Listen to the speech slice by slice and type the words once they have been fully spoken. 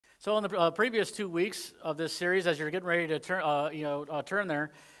So in the previous 2 weeks of this series, as you're getting ready to turn there,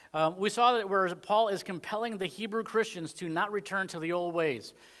 we saw that where Paul is compelling the Hebrew Christians to not return to the old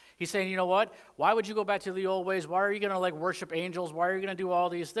ways. He's saying, you know what? Why would you go back to the old ways? Why are you going to worship angels? Why are you going to do all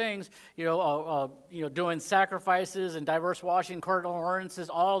these things? Doing sacrifices and diverse washing, cardinal ordinances,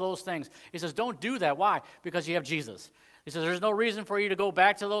 all those things. He says, don't do that. Why? Because you have Jesus. He says, there's no reason for you to go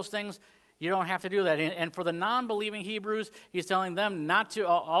back to those things. You don't have to do that. And for the non-believing Hebrews, he's telling them not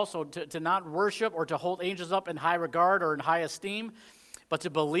to to not worship or to hold angels up in high regard or in high esteem, but to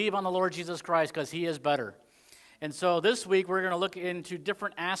believe on the Lord Jesus Christ because he is better. And so this week we're going to look into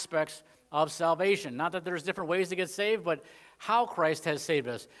different aspects of salvation. Not that there's different ways to get saved, but how Christ has saved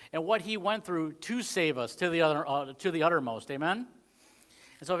us and what he went through to save us to the uttermost. Amen?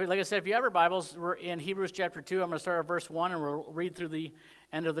 And so, like I said, if you have your Bibles, we're in Hebrews chapter 2. I'm going to start at verse 1, and we'll read through the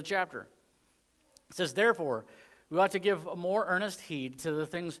end of the chapter. It says, therefore, we ought to give more earnest heed to the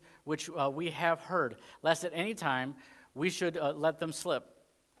things which we have heard, lest at any time we should let them slip.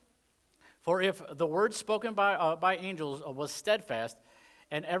 For if the word spoken by angels was steadfast,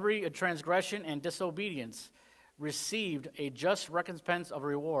 and every transgression and disobedience received a just recompense of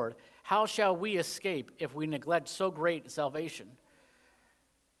reward, how shall we escape if we neglect so great salvation,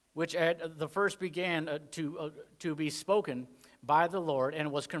 which at the first began to be spoken by the Lord,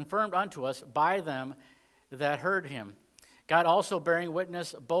 and was confirmed unto us by them that heard him. God also bearing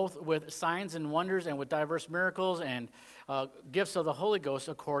witness both with signs and wonders and with diverse miracles and gifts of the Holy Ghost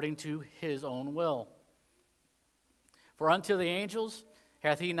according to his own will. For unto the angels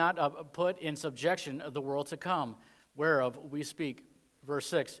hath he not put in subjection the world to come, whereof we speak. Verse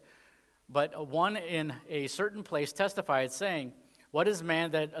 6, but one in a certain place testified, saying, what is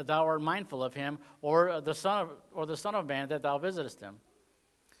man that thou art mindful of him, or the son of man that thou visitest him?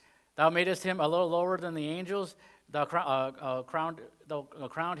 Thou madest him a little lower than the angels. Thou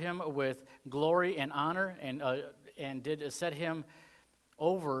crowned him with glory and honor, and did set him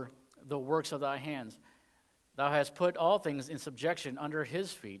over the works of thy hands. Thou hast put all things in subjection under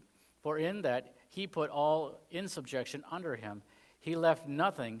his feet. For in that he put all in subjection under him, he left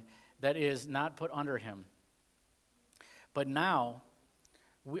nothing that is not put under him. But now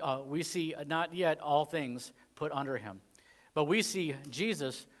we see not yet all things put under him. But we see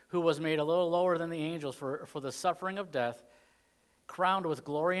Jesus, who was made a little lower than the angels for the suffering of death, crowned with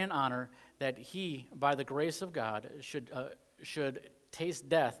glory and honor, that he, by the grace of God, should taste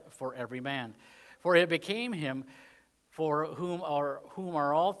death for every man. For it became him, for whom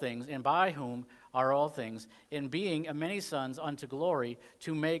are all things, and by whom are all things, in being many sons unto glory,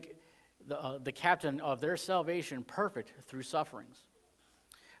 to make the captain of their salvation perfect through sufferings.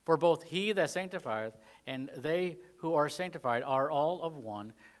 For both he that sanctifieth and they who are sanctified are all of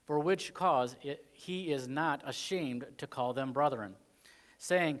one, for which cause he is not ashamed to call them brethren,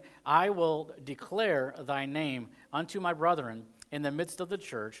 saying, I will declare thy name unto my brethren. In the midst of the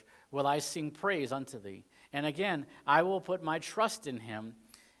church will I sing praise unto thee. And again, I will put my trust in him.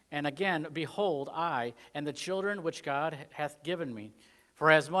 And again, behold, I and the children which God hath given me. For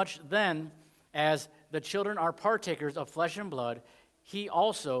as much then as the children are partakers of flesh and blood, he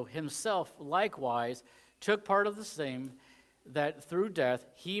also himself likewise took part of the same, that through death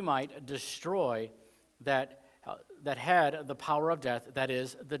he might destroy that had the power of death, that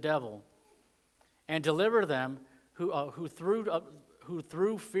is, the devil, and deliver them who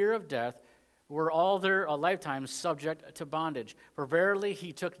through fear of death were all their lifetime subject to bondage. For verily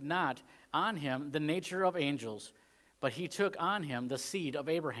he took not on him the nature of angels, but he took on him the seed of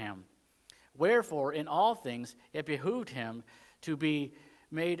Abraham. Wherefore in all things it behooved him to be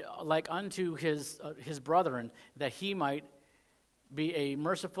made like unto his brethren, that he might be a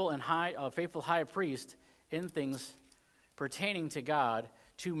merciful and faithful high priest in things pertaining to God,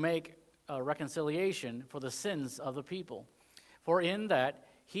 to make a reconciliation for the sins of the people. For in that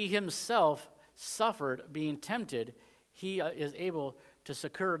he himself suffered, being tempted, he is able to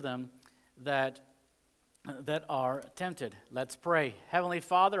succor them that are tempted. Let's pray. Heavenly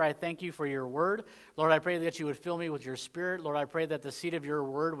Father, I thank you for your word. Lord, I pray that you would fill me with your spirit. Lord, I pray that the seed of your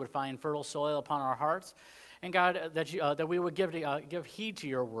word would find fertile soil upon our hearts. And God, that we would give heed to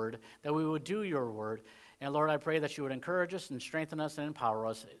your word, that we would do your word. And Lord, I pray that you would encourage us and strengthen us and empower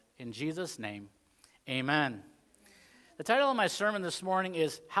us. In Jesus' name, amen. The title of my sermon this morning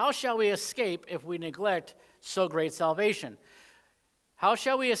is, How Shall We Escape If We Neglect So Great Salvation? How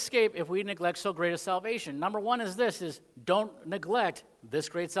shall we escape if we neglect so great a salvation? Number one is this, is don't neglect this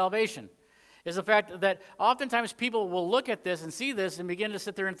great salvation. is the fact that oftentimes people will look at this and see this and begin to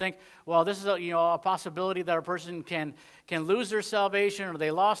sit there and think, well, this is a possibility that a person can lose their salvation or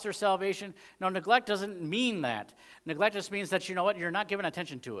they lost their salvation. No, neglect doesn't mean that. Neglect just means that, you're not giving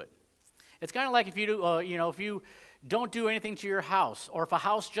attention to it. It's kind of like if you do, if you don't do anything to your house, or if a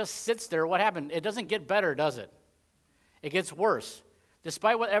house just sits there, what happened? It doesn't get better, does it? It gets worse.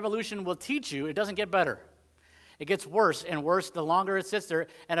 Despite what evolution will teach you, it doesn't get better. It gets worse and worse the longer it sits there,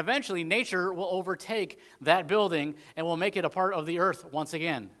 and eventually nature will overtake that building and will make it a part of the earth once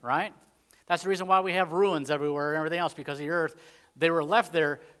again, right? That's the reason why we have ruins everywhere and everything else, because the earth, they were left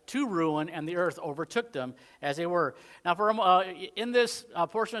there to ruin, and the earth overtook them as they were. Now, in this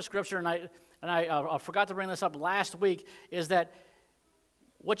portion of Scripture, and I forgot to bring this up last week, is that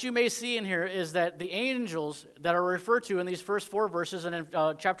what you may see in here is that the angels that are referred to in these first 4 verses and in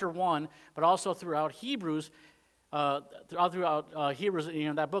chapter 1, but also throughout Hebrews, Hebrews,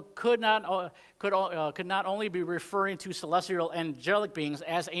 that book could not only be referring to celestial angelic beings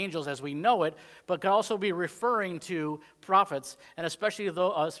as angels as we know it, but could also be referring to prophets, and especially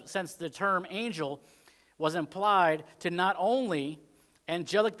since the term angel was implied to not only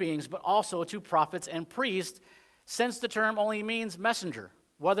angelic beings, but also to prophets and priests, since the term only means messenger,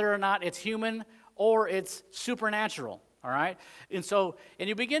 whether or not it's human or it's supernatural. All right? And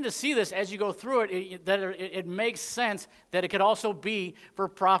you begin to see this as you go through it, that it makes sense that it could also be for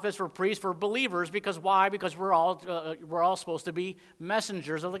prophets, for priests, for believers, because why? Because we're all supposed to be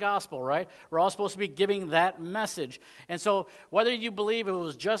messengers of the gospel, right? We're all supposed to be giving that message. And so whether you believe it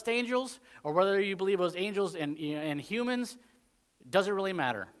was just angels, or whether you believe it was angels and humans, doesn't really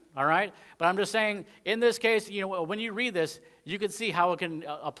matter, all right? But I'm just saying, in this case, when you read this, you can see how it can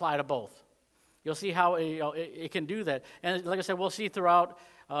apply to both. You'll see how it can do that. And like I said, we'll see throughout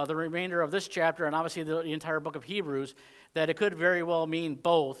the remainder of this chapter, and obviously the entire book of Hebrews, that it could very well mean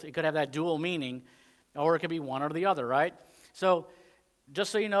both. It could have that dual meaning, or it could be one or the other, right? So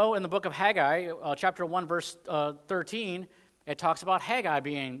just so you know, in the book of Haggai, chapter 1, verse 13, it talks about Haggai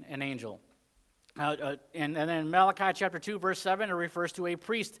being an angel. And then in Malachi chapter 2, verse 7, it refers to a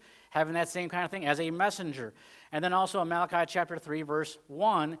priest having that same kind of thing as a messenger. And then also in Malachi chapter 3, verse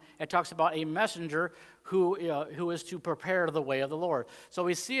 1, it talks about a messenger who is to prepare the way of the Lord. So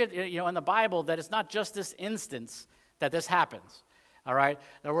we see it in the Bible that it's not just this instance that this happens, all right,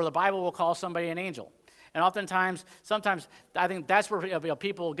 where the Bible will call somebody an angel. And sometimes, I think that's where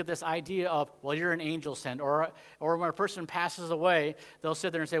people get this idea of, well, you're an angel sent. Or when a person passes away, they'll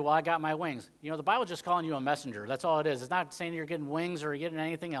sit there and say, well, I got my wings. The Bible's just calling you a messenger. That's all it is. It's not saying you're getting wings or you're getting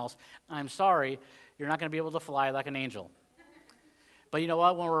anything else. I'm sorry, you're not going to be able to fly like an angel. But you know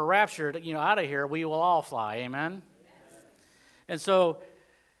what? When we're raptured, out of here, we will all fly. Amen? Yes. And so,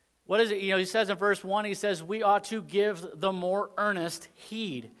 what is it? He says in verse 1, he says, we ought to give the more earnest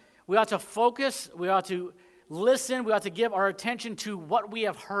heed. We ought to focus, we ought to listen, we ought to give our attention to what we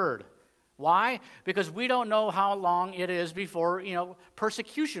have heard. Why? Because we don't know how long it is before,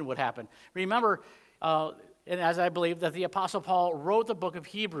 persecution would happen. Remember, and as I believe that the Apostle Paul wrote the book of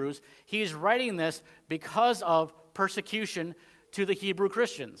Hebrews, he's writing this because of persecution to the Hebrew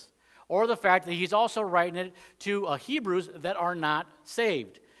Christians, or the fact that he's also writing it to Hebrews that are not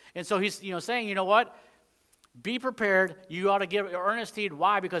saved. And so he's saying, you know what? Be prepared. You ought to give earnest heed.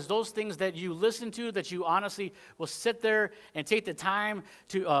 Why? Because those things that you listen to, that you honestly will sit there and take the time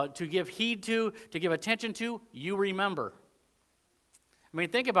to give heed to give attention to, you remember. I mean,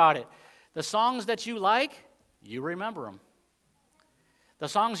 think about it. The songs that you like, you remember them. The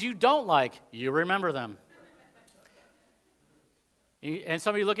songs you don't like, you remember them. And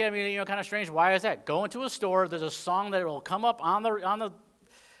some of you look at me, kind of strange. Why is that? Go into a store. There's a song that will come up on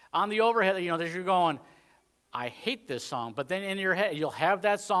the overhead. That you're going, I hate this song, but then in your head, you'll have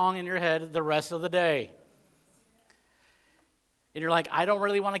that song in your head the rest of the day. And you're like, I don't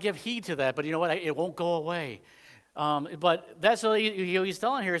really want to give heed to that, but you know what? It won't go away. But that's what he's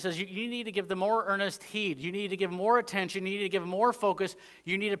telling here. He says, you need to give the more earnest heed. You need to give more attention. You need to give more focus.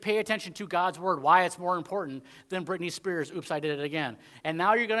 You need to pay attention to God's word, why it's more important than Britney Spears, oops, I did it again. And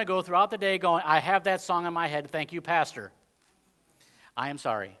now you're going to go throughout the day going, I have that song in my head. Thank you, Pastor. I am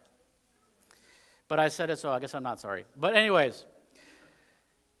sorry. But I said it, so I guess I'm not sorry. But anyways,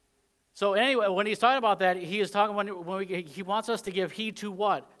 when he's talking about that, he is talking he wants us to give heed to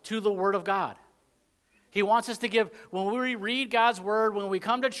what? To the Word of God. He wants us to give, when we read God's Word, when we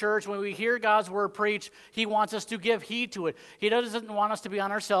come to church, when we hear God's Word preached, he wants us to give heed to it. He doesn't want us to be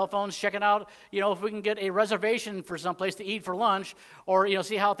on our cell phones checking out, if we can get a reservation for someplace to eat for lunch, or,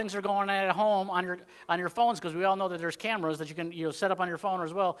 see how things are going at home on your phones, because we all know that there's cameras that you can, set up on your phone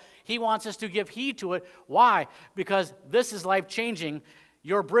as well. He wants us to give heed to it. Why? Because this is life-changing.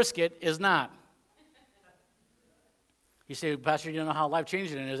 Your brisket is not. You say, Pastor, you don't know how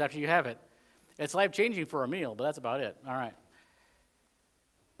life-changing it is after you have it. It's life-changing for a meal, but that's about it. All right.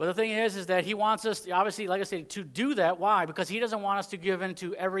 But the thing is that he wants us, obviously, like I said, to do that. Why? Because he doesn't want us to give in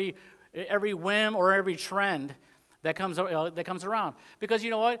to every whim or every trend that comes around. Because you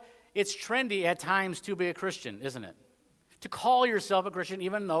know what? It's trendy at times to be a Christian, isn't it? To call yourself a Christian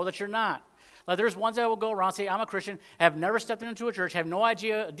even though that you're not. Like there's ones that will go around and say, I'm a Christian, have never stepped into a church, have no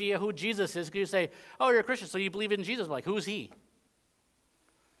idea who Jesus is. Because you say, oh, you're a Christian, so you believe in Jesus. Like, who's he?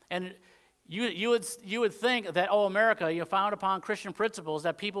 And you would think that, oh, America, you found upon Christian principles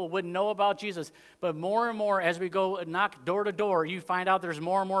that people would know about Jesus. But more and more as we go knock door to door, you find out there's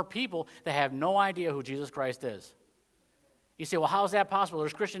more and more people that have no idea who Jesus Christ is. You say, well, how is that possible?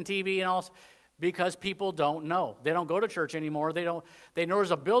 There's Christian TV and all. Because people don't know. They don't go to church anymore. They know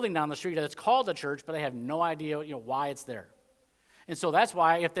there's a building down the street that's called a church, but they have no idea, why it's there. And so that's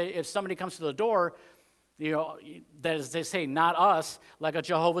why if somebody comes to the door, that is, they say, not us, like a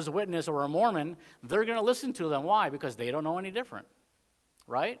Jehovah's Witness or a Mormon, they're going to listen to them. Why? Because they don't know any different,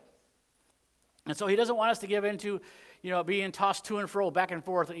 right? And so he doesn't want us to give into, being tossed to and fro, back and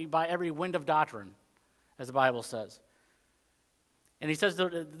forth by every wind of doctrine, as the Bible says. And he says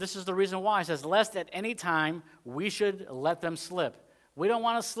this is the reason why. He says, lest at any time we should let them slip. We don't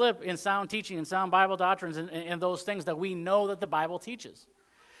want to slip in sound teaching and sound Bible doctrines and those things that we know that the Bible teaches.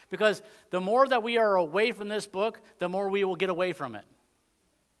 Because the more that we are away from this book, the more we will get away from it.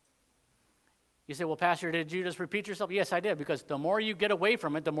 You say, well, Pastor, did you just repeat yourself? Yes, I did, because the more you get away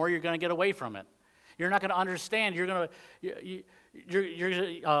from it, the more you're going to get away from it. You're not going to understand. You're going to...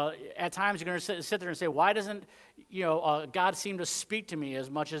 at times you're going to sit there and say, why doesn't God seem to speak to me as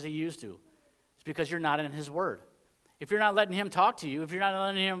much as he used to? It's because you're not in his word. If you're not letting him talk to you, if you're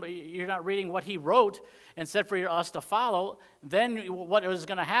not reading what he wrote and said for us to follow, then what is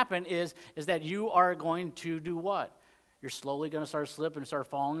going to happen is that you are going to do what? You're slowly going to start slipping and start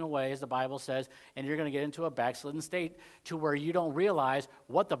falling away, as the Bible says, and you're going to get into a backslidden state to where you don't realize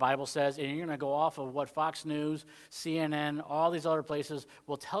what the Bible says, and you're going to go off of what Fox News, CNN, all these other places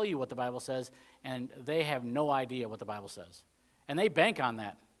will tell you what the Bible says, and they have no idea what the Bible says. And they bank on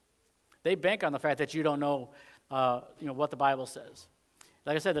that. They bank on the fact that you don't know, what the Bible says.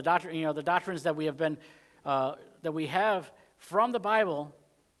 Like I said, the doctrines that we have from the Bible,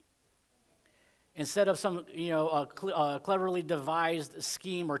 instead of some, cleverly devised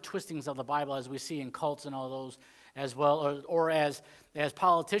scheme or twistings of the Bible, as we see in cults and all those as well, or as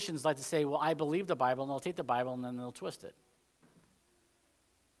politicians like to say, well, I believe the Bible, and they'll take the Bible and then they'll twist it.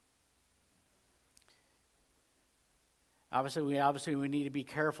 Obviously, we need to be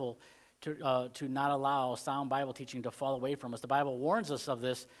careful to not allow sound Bible teaching to fall away from us. The Bible warns us of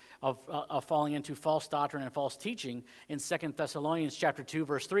this, of falling into false doctrine and false teaching in 2 Thessalonians chapter 2,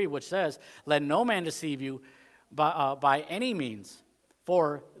 verse 3, which says, let no man deceive you by any means,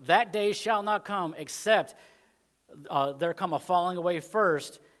 for that day shall not come except there come a falling away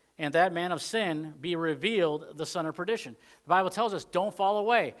first, and that man of sin be revealed, the son of perdition. The Bible tells us, don't fall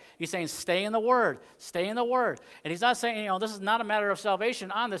away. He's saying, stay in the Word, stay in the Word. And he's not saying, this is not a matter of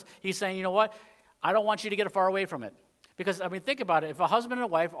salvation on this. He's saying, you know what, I don't want you to get far away from it. Because, think about it. If a husband and a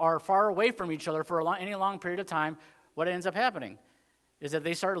wife are far away from each other for any long period of time, what ends up happening is that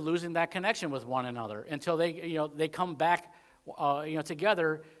they start losing that connection with one another until they come back,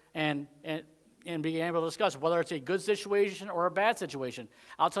 together and being able to discuss whether it's a good situation or a bad situation.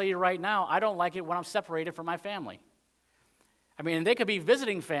 I'll tell you right now, I don't like it when I'm separated from my family. They could be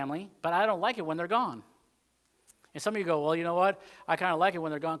visiting family, but I don't like it when they're gone. And some of you go, well, you know what? I kind of like it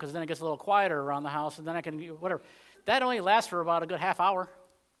when they're gone because then it gets a little quieter around the house, and then I can, whatever. That only lasts for about a good half hour.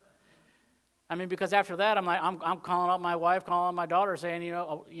 Because after that, I'm calling up my wife, calling up my daughter, saying,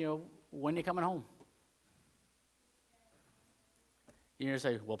 when are you coming home? You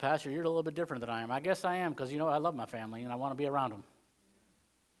say, well, Pastor, you're a little bit different than I am. I guess I am because, I love my family and I want to be around them.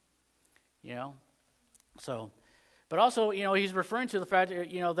 So, but also, he's referring to the fact,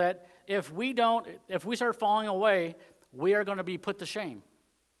 that if we start falling away, we are going to be put to shame.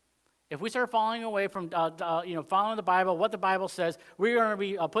 If we start falling away from, following the Bible, what the Bible says, we're going to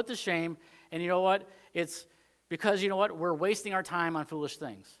be put to shame. And you know what? It's because, we're wasting our time on foolish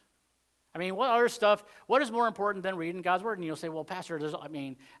things. What other stuff, what is more important than reading God's Word? And you'll say, well, Pastor,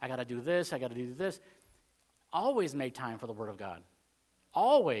 I got to do this, I got to do this. Always make time for the Word of God.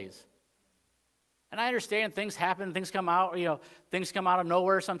 Always. And I understand things happen, things come out, things come out of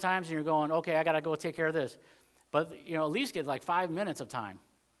nowhere sometimes, and you're going, okay, I got to go take care of this. But, at least get like 5 minutes of time.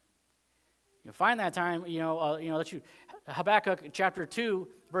 You find that time, that you, Habakkuk chapter 2,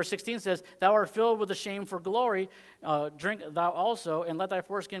 verse 16 says, "Thou art filled with the shame for glory, drink thou also, and let thy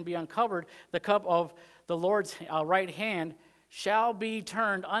foreskin be uncovered. The cup of the Lord's right hand shall be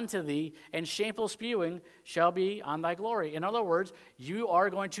turned unto thee, and shameful spewing shall be on thy glory." In other words, you are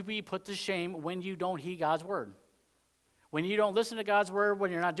going to be put to shame when you don't heed God's word. When you don't listen to God's word,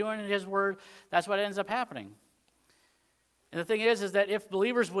 when you're not doing his word, that's what ends up happening. And the thing is that if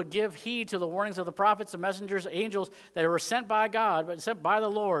believers would give heed to the warnings of the prophets, the messengers, angels that were sent by God, but sent by the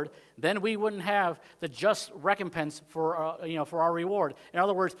Lord, then we wouldn't have the just recompense for our reward. In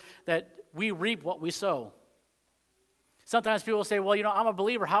other words, that we reap what we sow. Sometimes people say, well, I'm a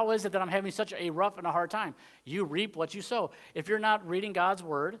believer. How is it that I'm having such a rough and a hard time? You reap what you sow. If you're not reading God's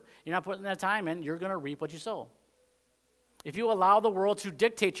word, you're not putting that time in, you're going to reap what you sow. If you allow the world to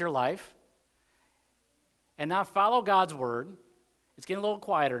dictate your life, and not follow God's word, it's getting a little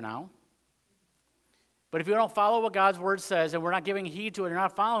quieter now. But if you don't follow what God's word says, and we're not giving heed to it, and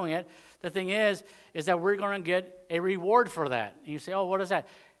not following it, the thing is that we're going to get a reward for that. And you say, oh, what is that?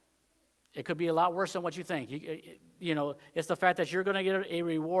 It could be a lot worse than what you think. It's the fact that you're going to get a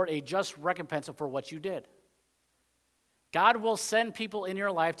reward, a just recompense for what you did. God will send people in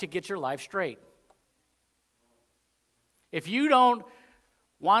your life to get your life straight. If you don't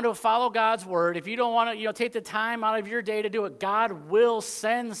want to follow God's word, if you don't want to take the time out of your day to do it, God will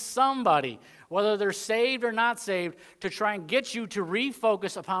send somebody, whether they're saved or not saved, to try and get you to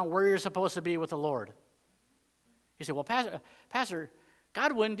refocus upon where you're supposed to be with the Lord. You say, well, Pastor,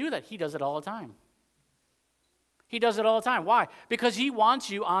 God wouldn't do that. He does it all the time. He does it all the time. Why? Because he wants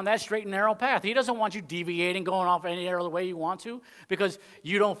you on that straight and narrow path. He doesn't want you deviating, going off any other way you want to, because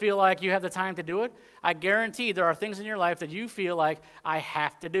you don't feel like you have the time to do it. I guarantee there are things in your life that you feel like, I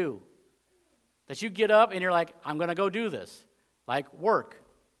have to do. That you get up and you're like, I'm going to go do this. Like work.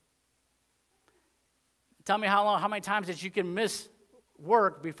 Tell me how many times that you can miss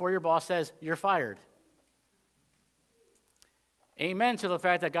work before your boss says you're fired. Amen to the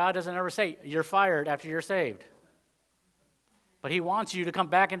fact that God doesn't ever say you're fired after you're saved. But he wants you to come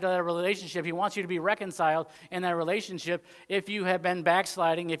back into that relationship. He wants you to be reconciled in that relationship if you have been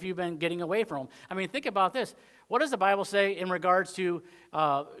backsliding, if you've been getting away from him. I mean, think about this. What does the Bible say in regards to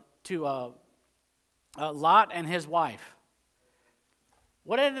Lot and his wife?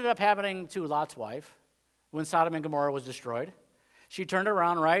 What ended up happening to Lot's wife when Sodom and Gomorrah was destroyed? She turned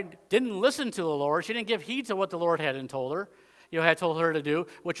around, right? Didn't listen to the Lord. She didn't give heed to what the Lord had told her. Had told her to do,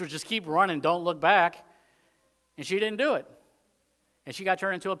 which was just keep running, don't look back. And she didn't do it. And she got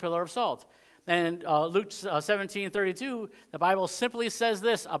turned into a pillar of salt. And Luke 17:32, the Bible simply says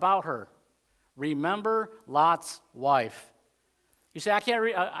this about her: remember Lot's wife. You say, I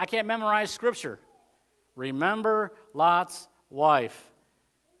can't memorize Scripture. Remember Lot's wife.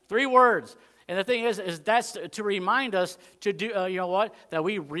 3 words. And the thing is that's to remind us to do, that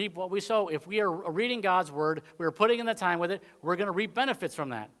we reap what we sow. If we are reading God's word, we're putting in the time with it, we're going to reap benefits from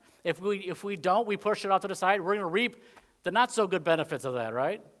that. If we don't, we push it off to the side, we're going to reap the not-so-good benefits of that,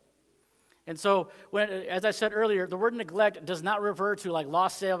 right? And so, as I said earlier, the word neglect does not refer to like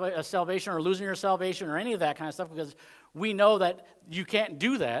lost salvation or losing your salvation or any of that kind of stuff, because we know that you can't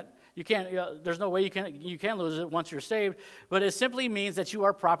do that. You can't. There's no way you can lose it once you're saved. But it simply means that you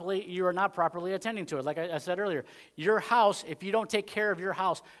are not properly attending to it. Like I said earlier, your house, if you don't take care of your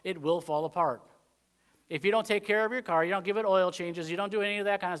house, it will fall apart. If you don't take care of your car, you don't give it oil changes, you don't do any of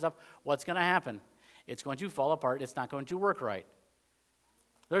that kind of stuff, what's going to happen? It's going to fall apart. It's not going to work right.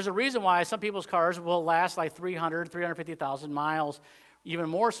 There's a reason why some people's cars will last like 350,000 miles, even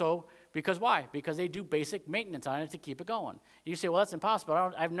more so. Because why? Because they do basic maintenance on it to keep it going. You say, well, that's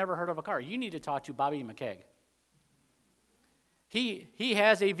impossible. I've never heard of a car. You need to talk to Bobby McKeag. He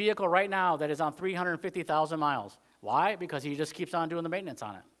has a vehicle right now that is on 350,000 miles. Why? Because he just keeps on doing the maintenance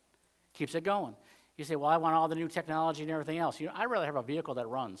on it. Keeps it going. You say, well, I want all the new technology and everything else. I'd rather have a vehicle that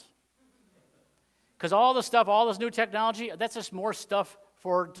runs. Because all this new technology, that's just more stuff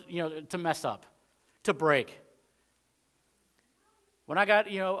to mess up, to break. When I got,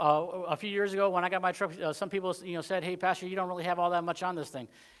 a few years ago, when I got my truck, some people, said, hey, Pastor, you don't really have all that much on this thing.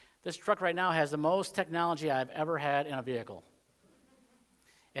 This truck right now has the most technology I've ever had in a vehicle.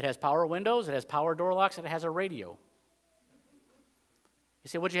 It has power windows, it has power door locks, and it has a radio. You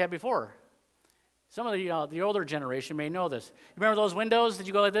say, what'd you have before? Some of the older generation may know this. You remember those windows? Did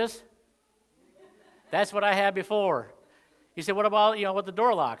you go like this? That's what I had before. You say, what about, with the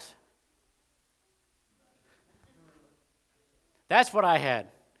door locks? That's what I had.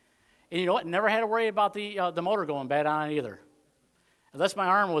 And you know what? Never had to worry about the motor going bad on it either. Unless my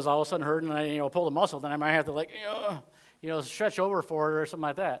arm was all of a sudden hurting and I pulled a muscle, then I might have to stretch over for it or something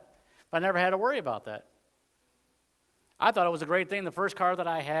like that. But I never had to worry about that. I thought it was a great thing. The first car that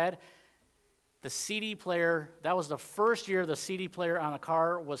I had, the CD player, that was the first year the CD player on a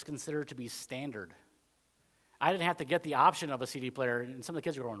car was considered to be standard. I didn't have to get the option of a CD player, and some of the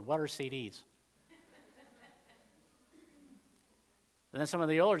kids were going, what are CDs? And then some of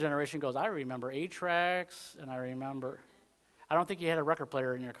the older generation goes, I remember 8-tracks, and I don't think you had a record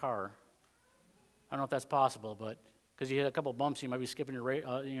player in your car. I don't know if that's possible, but because you hit a couple bumps, you might be skipping the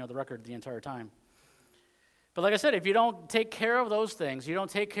record the entire time. But like I said, if you don't take care of those things, you don't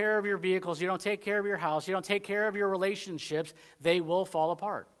take care of your vehicles, you don't take care of your house, you don't take care of your relationships, they will fall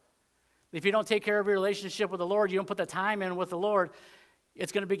apart. If you don't take care of your relationship with the Lord, you don't put the time in with the Lord,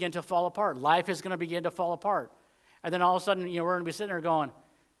 it's going to begin to fall apart. Life is going to begin to fall apart. And then all of a sudden, we're going to be sitting there going,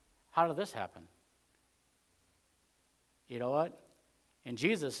 how did this happen? You know what? And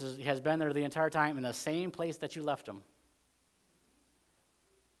Jesus has been there the entire time in the same place that you left him.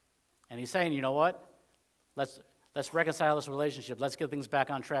 And he's saying, you know what? Let's reconcile this relationship. Let's get things back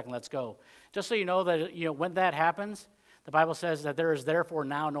on track and let's go. Just so you know that when that happens, the Bible says that there is therefore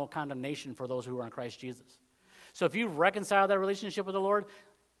now no condemnation for those who are in Christ Jesus. So if you've reconciled that relationship with the Lord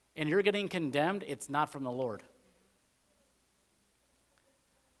and you're getting condemned, it's not from the Lord.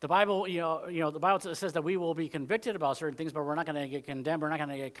 The Bible, the Bible says that we will be convicted about certain things, but we're not going to get condemned. We're not going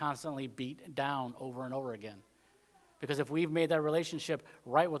to get constantly beat down over and over again. Because if we've made that relationship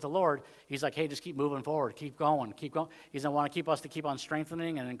right with the Lord, he's like, hey, just keep moving forward, keep going, keep going. He's going to want to keep us to keep on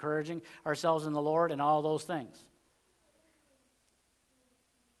strengthening and encouraging ourselves in the Lord and all those things.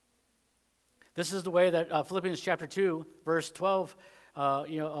 This is the way that Philippians chapter 2, verse 12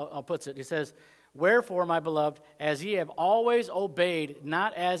 puts it. He says, wherefore, my beloved, as ye have always obeyed,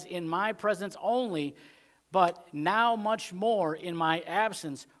 not as in my presence only, but now much more in my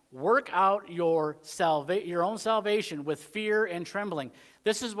absence, work out your own salvation with fear and trembling.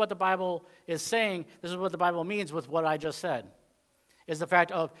 This is what the Bible is saying. This is what the Bible means with what I just said, is the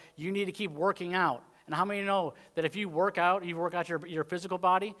fact of you need to keep working out. And how many know that if you work out your physical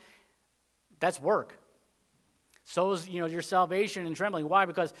body, that's work. So is, your salvation and trembling. Why?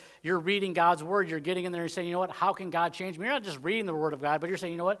 Because you're reading God's word. You're getting in there and saying, you know what, how can God change me? You're not just reading the word of God, but you're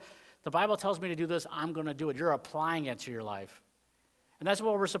saying, you know what, the Bible tells me to do this, I'm going to do it. You're applying it to your life. And that's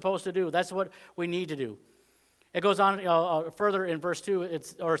what we're supposed to do. That's what we need to do. It goes on further in verse 3, it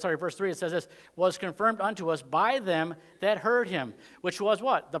says this, was confirmed unto us by them that heard him, which was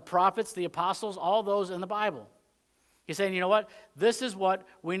what? The prophets, the apostles, all those in the Bible. He's saying, you know what, this is what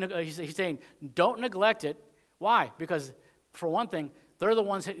he's saying, don't neglect it. Why? Because, for one thing, they're the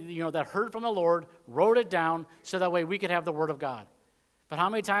ones that heard from the Lord, wrote it down, so that way we could have the Word of God. But how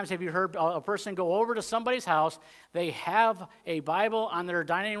many times have you heard a person go over to somebody's house, they have a Bible on their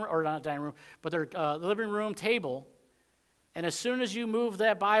their living room table, and as soon as you move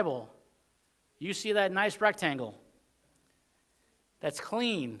that Bible, you see that nice rectangle that's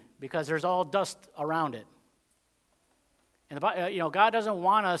clean because there's all dust around it. And God doesn't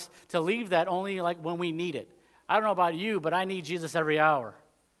want us to leave that only like when we need it. I don't know about you, but I need Jesus every hour.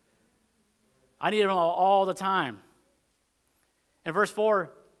 I need him all the time. In verse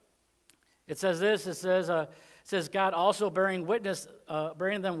 4, it says this. It says God also bearing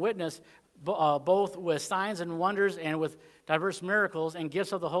them witness, both with signs and wonders and with diverse miracles and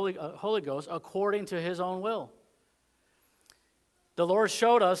gifts of the Holy Ghost, according to his own will. The Lord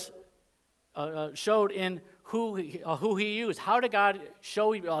showed in who he used. How did God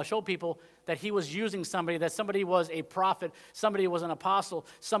show people that he was using somebody, that somebody was a prophet, somebody was an apostle,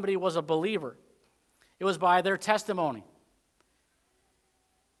 somebody was a believer? It was by their testimony.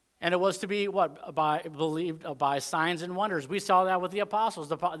 And it was to be believed by signs and wonders. We saw that with the apostles.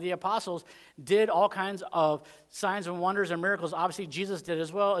 The apostles did all kinds of signs and wonders and miracles. Obviously, Jesus did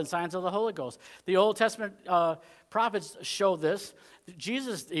as well, and signs of the Holy Ghost. The Old Testament prophets showed this.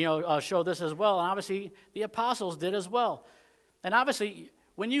 Jesus, showed this as well, and obviously the apostles did as well. And obviously,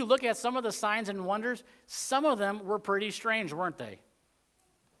 when you look at some of the signs and wonders, some of them were pretty strange, weren't they?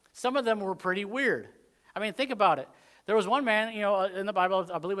 Some of them were pretty weird. I mean, think about it. There was one man, in the Bible,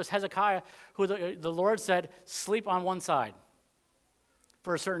 I believe it was Hezekiah, who the Lord said, sleep on one side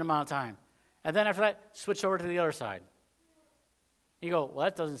for a certain amount of time. And then after that, switch over to the other side. You go, well,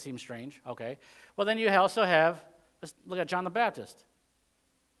 that doesn't seem strange. Okay. Well, then you also have, let's look at John the Baptist.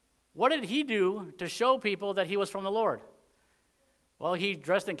 What did he do to show people that he was from the Lord? Well, he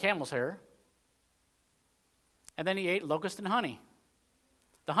dressed in camel's hair, and then he ate locust and honey.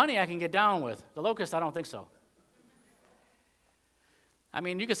 The honey I can get down with. The locust, I don't think so. I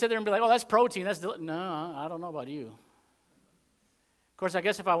mean, you could sit there and be like, oh, that's protein. No, I don't know about you. Of course, I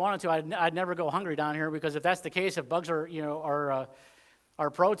guess if I wanted to, I'd never go hungry down here, because if that's the case, if bugs are our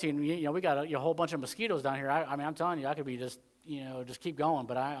protein, we got a whole bunch of mosquitoes down here. I mean, I'm telling you, I could be just keep going.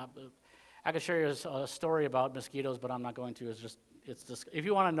 But I could share you a story about mosquitoes, but I'm not going to. It's just if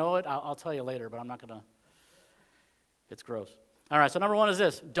you want to know it, I'll tell you later, but I'm not going to. It's gross. All right, so number one is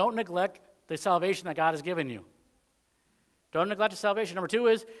this. Don't neglect the salvation that God has given you. Don't neglect the salvation. Number two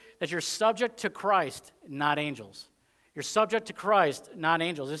is that you're subject to Christ, not angels. You're subject to Christ, not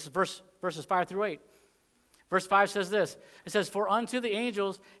angels. This is verses 5 through 8. Verse 5 says this. It says, "For unto the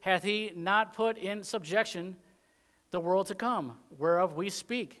angels hath he not put in subjection the world to come, whereof we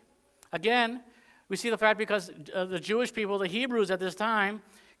speak." Again, we see the fact because the Jewish people, the Hebrews at this time,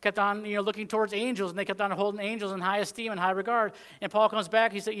 kept on looking towards angels, and they kept on holding angels in high esteem and high regard. And Paul comes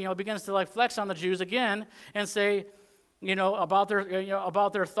back, he said, begins to flex on the Jews again and say, about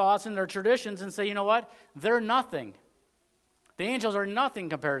their thoughts and their traditions, and say, you know what? They're nothing. The angels are nothing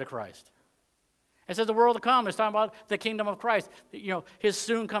compared to Christ. It says the world to come. It's talking about the kingdom of Christ, his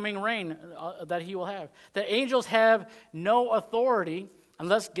soon coming reign that he will have. The angels have no authority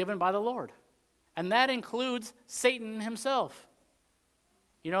unless given by the Lord. And that includes Satan himself.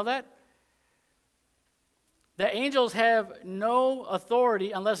 You know that? The angels have no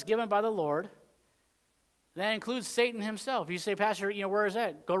authority unless given by the Lord. That includes Satan himself. You say, Pastor, where is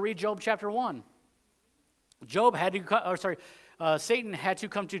that? Go read Job chapter 1. Satan had to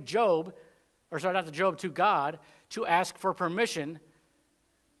come to to God, to ask for permission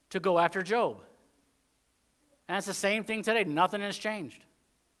to go after Job. And it's the same thing today. Nothing has changed.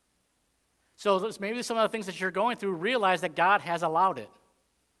 So maybe some of the things that you're going through, realize that God has allowed it.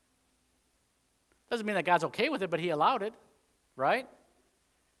 Doesn't mean that God's okay with it, but he allowed it, right?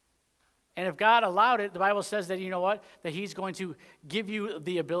 And if God allowed it, the Bible says that, that he's going to give you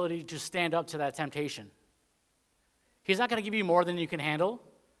the ability to stand up to that temptation. He's not going to give you more than you can handle.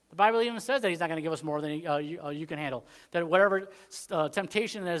 The Bible even says that he's not going to give us more than you can handle. That whatever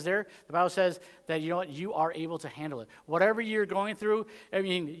temptation that is there, the Bible says that, you are able to handle it. Whatever you're going through,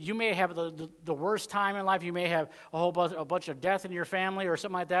 you may have the worst time in life. You may have a bunch of death in your family or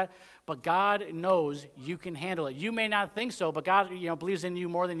something like that. But God knows you can handle it. You may not think so, but God, believes in you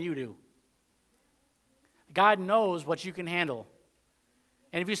more than you do. God knows what you can handle.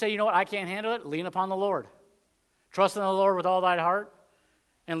 And if you say, you know what, I can't handle it, lean upon the Lord. Trust in the Lord with all thy heart.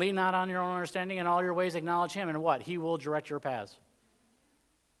 And lean not on your own understanding. In all your ways acknowledge him. And what? He will direct your paths.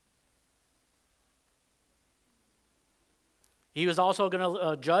 He was also going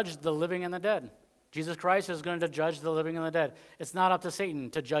to judge the living and the dead. Jesus Christ is going to judge the living and the dead. It's not up to Satan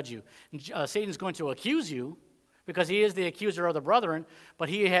to judge you. Satan's going to accuse you because he is the accuser of the brethren, but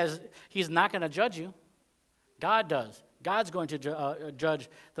he's not going to judge you. God does. God's going to judge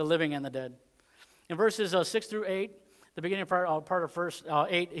the living and the dead. In verses 6 through 8, the beginning part of verse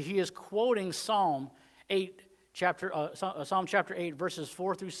 8, he is quoting Psalm chapter 8, verses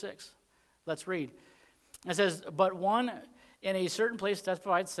 4 through 6. Let's read. It says, "But one in a certain place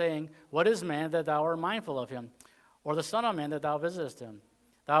testified, saying, What is man that thou art mindful of him? Or the son of man that thou visitest him?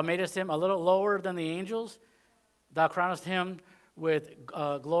 Thou madest him a little lower than the angels. Thou crownest him with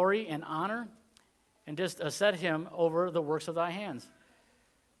glory and honor, and didst set him over the works of thy hands.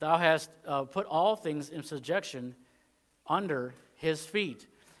 Thou hast put all things in subjection under his feet."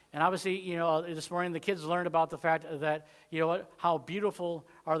 And obviously, this morning the kids learned about the fact that, how beautiful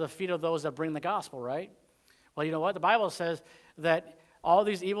are the feet of those that bring the gospel, right? Well, you know what? The Bible says that all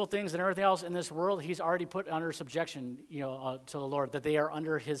these evil things and everything else in this world, he's already put under subjection, to the Lord, that they are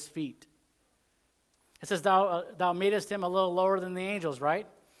under his feet. It says, thou madest him a little lower than the angels, right?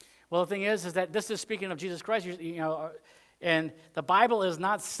 Well, the thing is that this is speaking of Jesus Christ, and the Bible is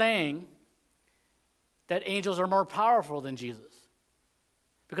not saying that angels are more powerful than Jesus.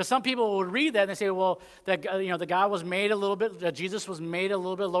 Because some people would read that and they say, well, that the God was made a little bit, that Jesus was made a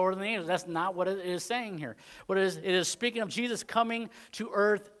little bit lower than the angels. That's not what it is saying here. What it is speaking of Jesus coming to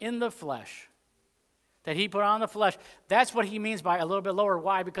earth in the flesh. That he put on the flesh. That's what he means by a little bit lower.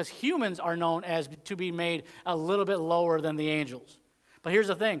 Why? Because humans are known as to be made a little bit lower than the angels. But here's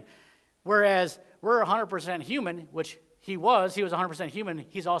the thing. Whereas we're 100% human, which he was 100% human,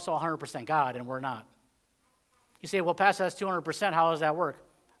 he's also 100% God, and we're not. You say, well, Pastor, that's 200%. How does that work?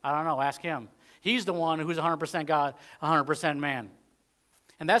 I don't know. Ask him. He's the one who's 100% God, 100% man.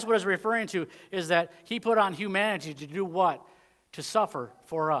 And that's what it's referring to, is that he put on humanity to do what? To suffer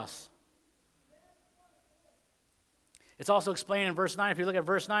for us. It's also explained in verse 9. If you look at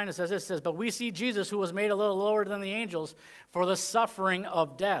verse 9, it says, "But we see Jesus, who was made a little lower than the angels for the suffering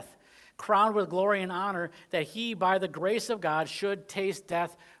of death, crowned with glory and honor, that he, by the grace of God, should taste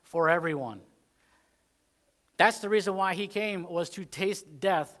death for everyone." That's the reason why he came, was to taste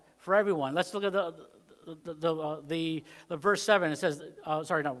death for everyone. Let's look at the verse 7, it says,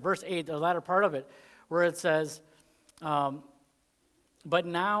 verse 8, the latter part of it, where it says, but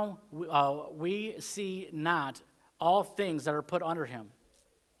now we see not all things that are put under him.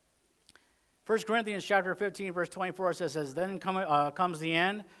 1 Corinthians chapter 15, verse 24 says, then comes the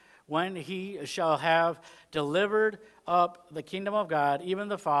end, when he shall have delivered up the kingdom of God, even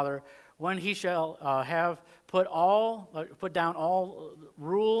the Father, when he shall have put down all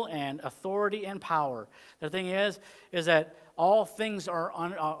rule and authority and power. The thing is that all things are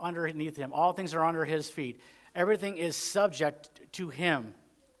underneath him. All things are under his feet. Everything is subject to him.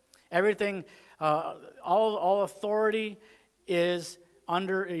 Everything, all authority is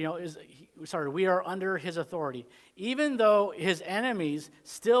under, we are under his authority. Even though his enemies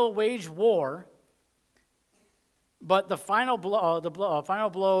still wage war, but the final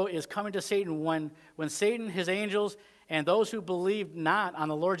blow is coming to Satan when Satan, his angels, and those who believe not on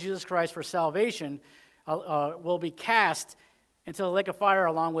the Lord Jesus Christ for salvation will be cast into the lake of fire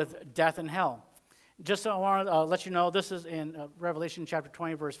along with death and hell. Just so I want to let you know, this is in Revelation chapter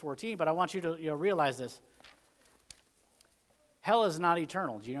 20, verse 14, but I want you to realize this. Hell is not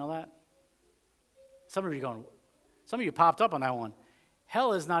eternal. Do you know that? Some of you popped up on that one.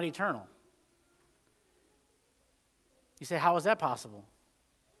 Hell is not eternal. You say, how is that possible?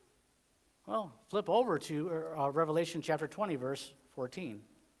 Well, flip over to Revelation chapter 20, verse 14.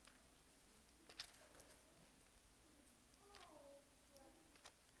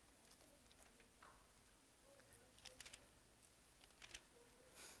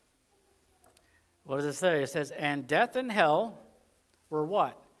 What does it say? It says, and death and hell were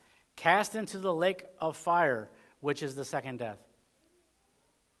what? Cast into the lake of fire, which is the second death.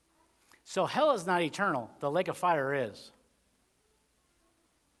 So hell is not eternal. The lake of fire is.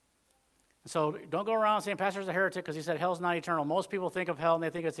 So don't go around saying pastor's a heretic because he said hell's not eternal. Most people think of hell and they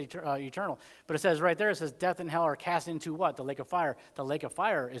think it's eternal. But it says right there, it says death and hell are cast into what? The lake of fire. The lake of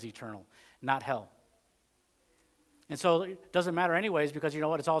fire is eternal, not hell. And so it doesn't matter anyways because you know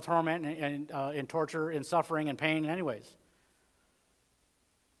what? It's all torment and torture and suffering and pain anyways.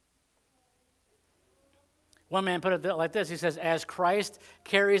 One man put it like this. He says, as Christ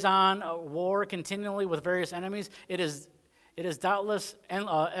carries on a war continually with various enemies, it is doubtless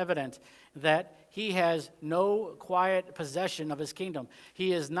evident that he has no quiet possession of his kingdom.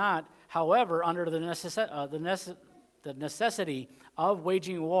 He is not, however, under the necessity of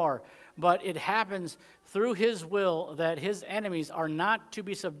waging war, but it happens through his will that his enemies are not to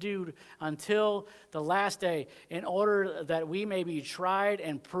be subdued until the last day, in order that we may be tried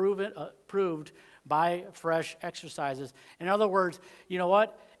and proved by fresh exercises. In other words, you know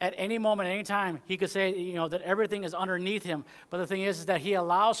what? At any moment, any time, he could say, that everything is underneath him. But the thing is that he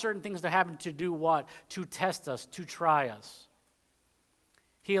allows certain things to happen to do what? To test us, to try us.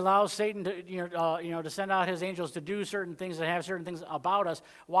 He allows Satan to, to send out his angels to do certain things and have certain things about us.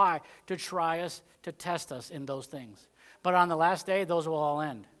 Why? To try us, to test us in those things. But on the last day, those will all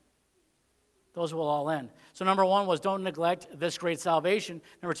end. Those will all end. So number one was don't neglect this great salvation.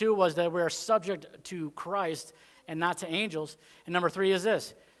 Number two was that we are subject to Christ and not to angels. And number three is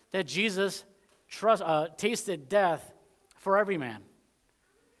this, that Jesus tasted death for every man.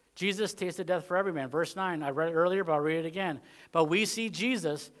 Jesus tasted death for every man. Verse 9, I read it earlier, but I'll read it again. But we see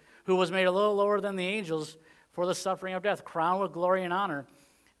Jesus, who was made a little lower than the angels for the suffering of death, crowned with glory and honor,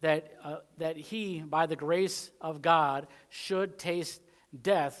 that he, by the grace of God, should taste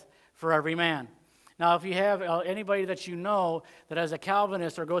death for every man. Now, if you have anybody that you know that is a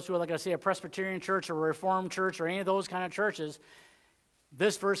Calvinist or goes to, like I say, a Presbyterian church or a Reformed church or any of those kind of churches,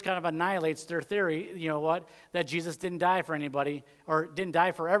 this verse kind of annihilates their theory, that Jesus didn't die for anybody or didn't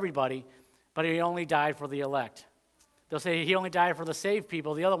die for everybody, but he only died for the elect. They'll say he only died for the saved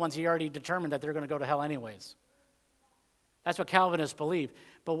people. The other ones, he already determined that they're going to go to hell anyways. That's what Calvinists believe.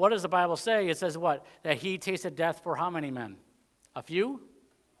 But what does the Bible say? It says what? That he tasted death for how many men? A few?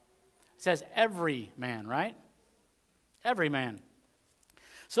 It says every man, right? Every man.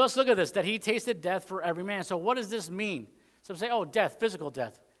 So let's look at this, that he tasted death for every man. So what does this mean? Some say, oh, death, physical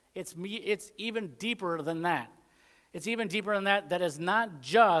death. It's even deeper than that. It's even deeper than that. That is not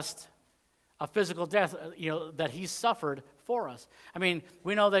just a physical death, that he suffered for us. I mean,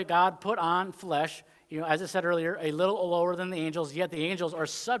 we know that God put on flesh, as I said earlier, a little lower than the angels, yet the angels are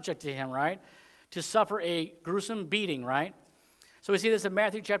subject to him, right? To suffer a gruesome beating, right? So we see this in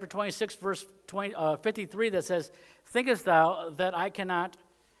Matthew chapter 26, verse 53 that says, thinkest thou that I cannot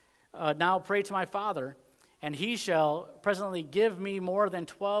now pray to my Father, and he shall presently give me more than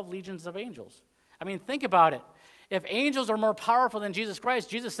 12 legions of angels? I mean, think about it. If angels are more powerful than Jesus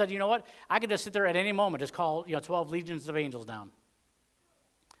Christ, Jesus said, you know what? I could just sit there at any moment, just call 12 legions of angels down.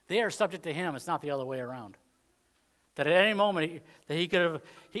 They are subject to him. It's not the other way around. That at any moment, that he could have,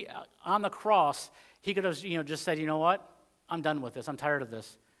 on the cross, he could have, just said, you know what? I'm done with this. I'm tired of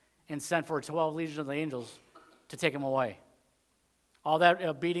this. And sent for 12 legions of the angels to take him away. All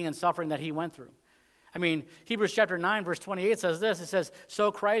that beating and suffering that he went through. I mean, Hebrews chapter 9, verse 28 says this. It says,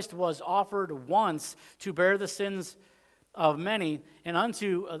 so Christ was offered once to bear the sins of many, and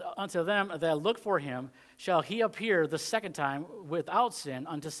unto them that look for him shall he appear the second time without sin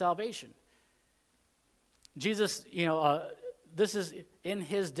unto salvation. Jesus, this is in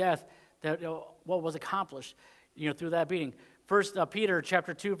his death that what was accomplished, through that beating. First Peter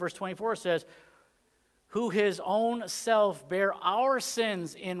chapter 2, verse 24 says, who his own self bare our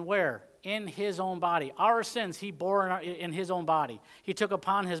sins in where? In his own body. Our sins he bore in his own body. He took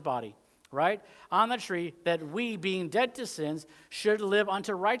upon his body, right? On the tree, that we, being dead to sins, should live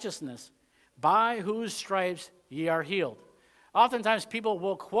unto righteousness, by whose stripes ye are healed. Oftentimes people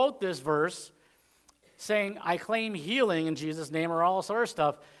will quote this verse saying, I claim healing in Jesus' name, or all sort of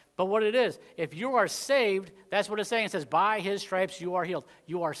stuff. But what it is, if you are saved, that's what it's saying. It says, by his stripes you are healed.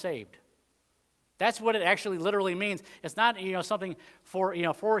 You are saved. That's what it actually literally means. It's not, something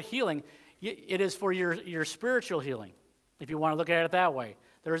for healing. It is for your spiritual healing, if you want to look at it that way.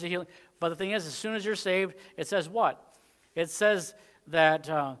 There is a healing. But the thing is, as soon as you're saved, it says what? It says that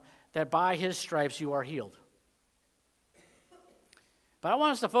by his stripes you are healed. But I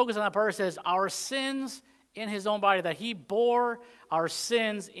want us to focus on that part. It says, our sins in his own body, that he bore our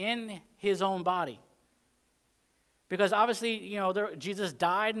sins in his own body. Because obviously, Jesus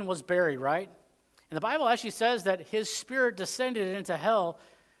died and was buried, right? And the Bible actually says that his spirit descended into hell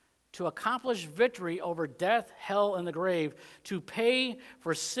to accomplish victory over death, hell, and the grave, to pay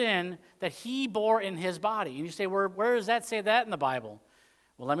for sin that he bore in his body. And you say, where does that say that in the Bible?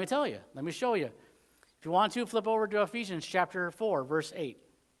 Well, let me tell you. Let me show you. If you want to, flip over to Ephesians chapter 4, verse 8.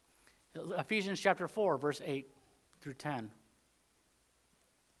 Ephesians chapter 4, verse 8 through 10.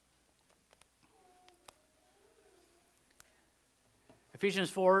 Ephesians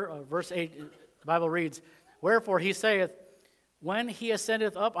 4, verse 8, the Bible reads, wherefore he saith, when he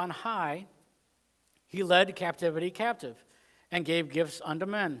ascendeth up on high, he led captivity captive, and gave gifts unto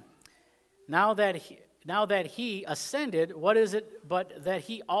men. Now that he ascended, what is it but that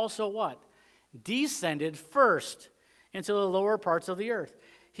he also what? Descended first into the lower parts of the earth.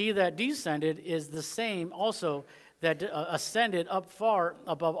 He that descended is the same also that ascended up far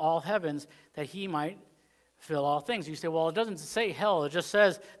above all heavens, that he might fill all things. You say, well, it doesn't say hell. It just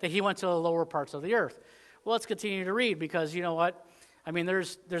says that he went to the lower parts of the earth. Well, let's continue to read, because you know what? I mean,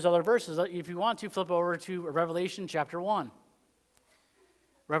 there's other verses. If you want to, flip over to Revelation chapter 1.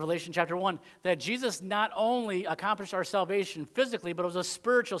 Revelation chapter 1, that Jesus not only accomplished our salvation physically, but it was a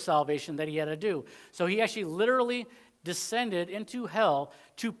spiritual salvation that he had to do. So he actually literally descended into hell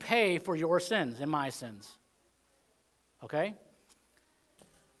to pay for your sins and my sins. Okay?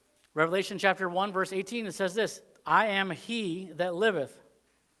 Revelation chapter 1, verse 18, it says this, I am he that liveth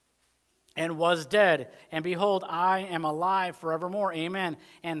and was dead, and behold, I am alive forevermore, amen,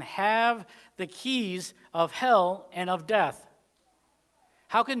 and have the keys of hell and of death.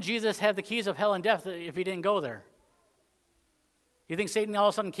 How can Jesus have the keys of hell and death if he didn't go there? You think Satan all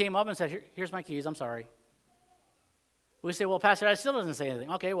of a sudden came up and said, here's my keys, I'm sorry. We say, well, Pastor, that still doesn't say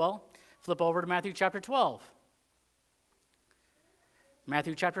anything. Okay, well, flip over to Matthew chapter 12.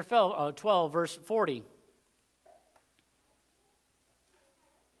 Matthew chapter 12, verse 40.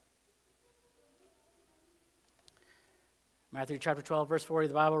 Matthew chapter 12, verse 40,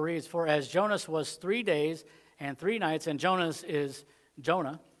 the Bible reads, for as Jonas was 3 days and 3 nights, and Jonah is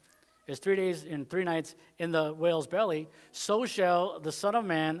 3 days and 3 nights in the whale's belly, so shall the Son of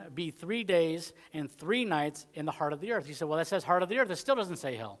Man be 3 days and 3 nights in the heart of the earth. You say, well, that says heart of the earth. It still doesn't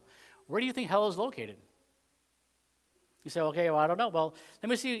say hell. Where do you think hell is located? You say, okay, well, I don't know. Well, let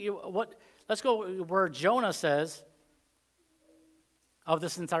me see let's go where Jonah says of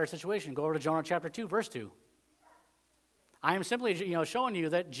this entire situation. Go over to Jonah chapter 2, verse 2. I am simply, showing you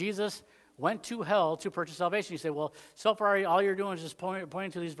that Jesus went to hell to purchase salvation. You say, well, so far all you're doing is just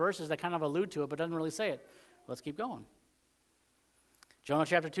pointing to these verses that kind of allude to it, but doesn't really say it. Let's keep going. Jonah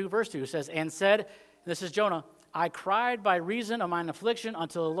chapter 2, verse 2 says, and said, this is Jonah, I cried by reason of mine affliction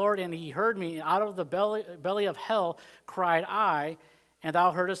unto the Lord, and he heard me. Out of the belly of hell cried I, and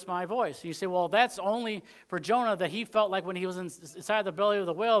thou heardest my voice. You say, well, that's only for Jonah, that he felt like when he was inside the belly of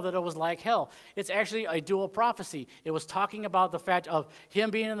the whale that it was like hell. It's actually a dual prophecy. It was talking about the fact of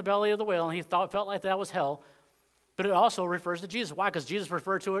him being in the belly of the whale, and he felt like that was hell. But it also refers to Jesus. Why? Because Jesus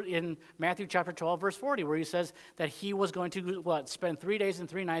referred to it in Matthew chapter 12, verse 40, where he says that he was going to, spend 3 days and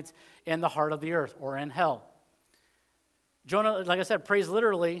 3 nights in the heart of the earth, or in hell. Jonah, like I said, prays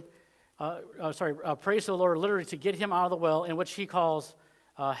prays to the Lord literally to get him out of the well, in which he calls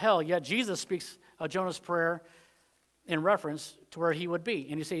hell. Yet Jesus speaks Jonah's prayer in reference to where he would be.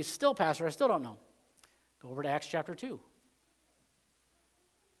 And you say, still, Pastor, I still don't know. Go over to Acts chapter 2.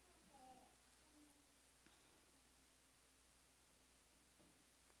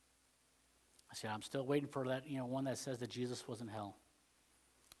 I said, I'm still waiting for that, one that says that Jesus was in hell.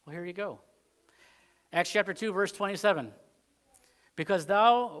 Well, here you go. Acts chapter 2, verse 27. Because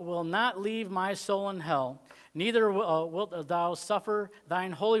thou wilt not leave my soul in hell, neither wilt thou suffer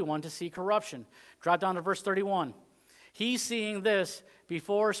thine Holy One to see corruption. Drop down to verse 31. He, seeing this,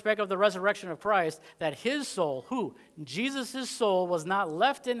 before spake of the resurrection of Christ, that his soul, who? Jesus' soul, was not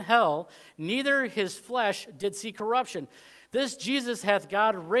left in hell, neither his flesh did see corruption. This Jesus hath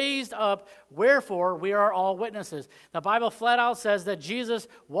God raised up, wherefore we are all witnesses. The Bible flat out says that Jesus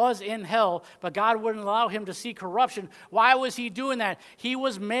was in hell, but God wouldn't allow him to see corruption. Why was he doing that? He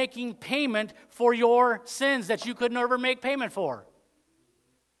was making payment for your sins that you could never make payment for.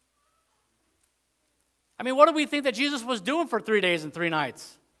 I mean, what do we think that Jesus was doing for 3 days and 3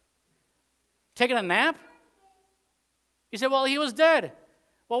 nights? Taking a nap? You say, well, he was dead.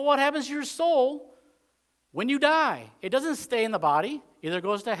 Well, what happens to your soul when you die? It doesn't stay in the body. Either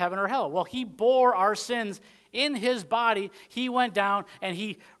goes to heaven or hell. Well, he bore our sins in his body. He went down and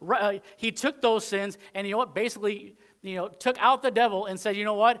he took those sins and basically took out the devil and said, you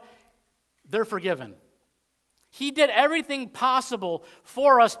know what? They're forgiven. He did everything possible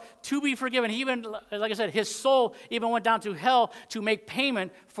for us to be forgiven. He even, like I said, his soul even went down to hell to make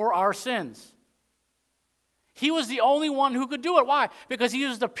payment for our sins. He was the only one who could do it. Why? Because he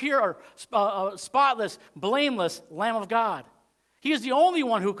was the pure, spotless, blameless Lamb of God. He is the only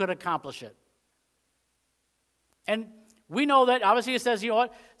one who could accomplish it. And we know that, obviously it says, you know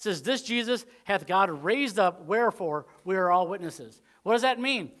what? It says, this Jesus hath God raised up, wherefore we are all witnesses. What does that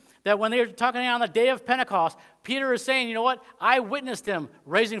mean? That when they were talking on the day of Pentecost, Peter is saying, you know what? I witnessed him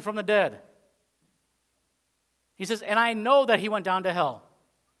raising from the dead. He says, and I know that he went down to hell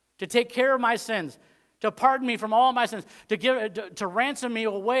to take care of my sins, to pardon me from all my sins, to ransom me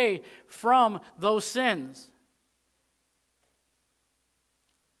away from those sins.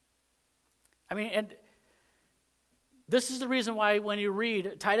 I mean, and this is the reason why when you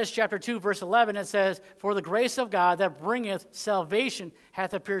read Titus chapter 2, verse 11, it says, for the grace of God that bringeth salvation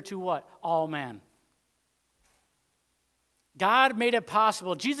hath appeared to what? All men. God made it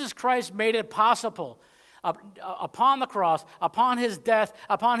possible. Jesus Christ made it possible upon the cross, upon his death,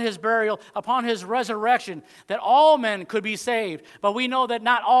 upon his burial, upon his resurrection, that all men could be saved. But we know that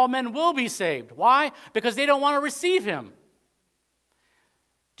not all men will be saved. Why? Because they don't want to receive him.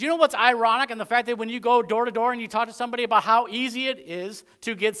 Do you know what's ironic in the fact that when you go door to door and you talk to somebody about how easy it is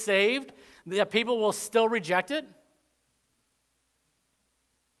to get saved, that people will still reject it?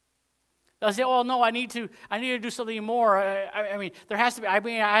 They'll say, "Oh no, I need to do something more. I mean, there has to be. I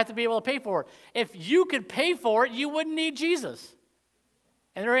have to be able to pay for it. If you could pay for it, you wouldn't need Jesus.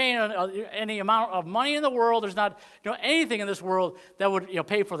 And there ain't any amount of money in the world. There's not anything in this world that would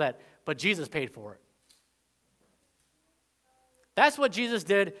pay for that. But Jesus paid for it. That's what Jesus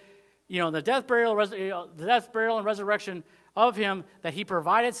did. The death, burial, and resurrection of him, that he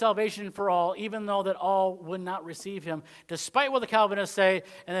provided salvation for all, even though that all would not receive him, despite what the Calvinists say,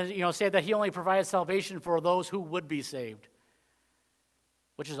 and then say that he only provided salvation for those who would be saved,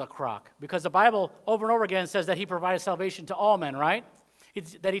 which is a crock. Because the Bible over and over again says that he provided salvation to all men, right?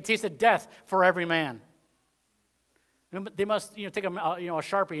 That he tasted death for every man. They must take a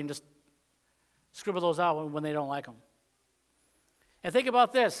Sharpie and just scribble those out when they don't like them. And think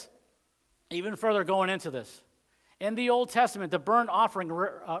about this, even further going into this. In the Old Testament, the burnt offering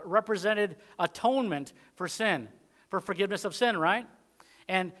represented atonement for sin, for forgiveness of sin, right?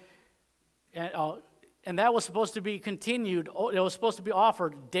 And that was supposed to be continued. It was supposed to be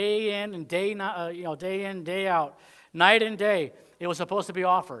offered day in and day in, day out, night and day. It was supposed to be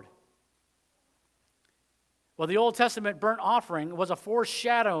offered. Well, the Old Testament burnt offering was a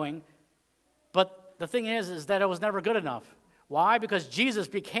foreshadowing, but the thing is that it was never good enough. Why? Because Jesus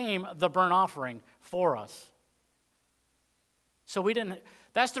became the burnt offering for us. So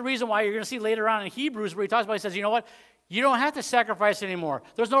that's the reason why you're going to see later on in Hebrews where he talks about, he says, you know what? You don't have to sacrifice anymore.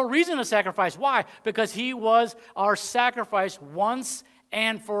 There's no reason to sacrifice. Why? Because he was our sacrifice once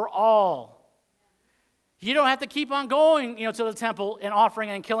and for all. You don't have to keep on going, to the temple and offering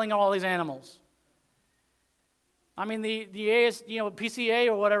and killing all these animals. I mean, the PCA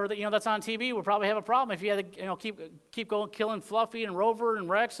or whatever that's on TV would probably have a problem if you had to keep going killing Fluffy and Rover and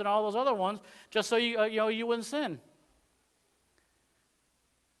Rex and all those other ones just so you wouldn't sin.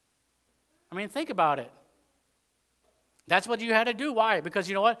 I mean, think about it. That's what you had to do. Why? Because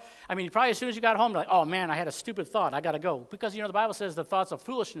you know what? I mean, probably as soon as you got home, you're like, oh man, I had a stupid thought. I got to go. Because, the Bible says the thoughts of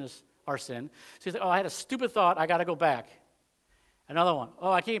foolishness are sin. So he's like, oh, I had a stupid thought. I got to go back. Another one. Oh,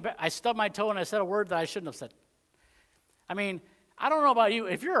 I came back. I stubbed my toe and I said a word that I shouldn't have said. I mean, I don't know about you.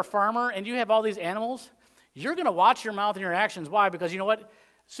 If you're a farmer and you have all these animals, you're going to watch your mouth and your actions. Why? Because you know what?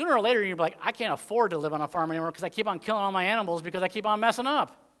 Sooner or later, you're like, I can't afford to live on a farm anymore because I keep on killing all my animals because I keep on messing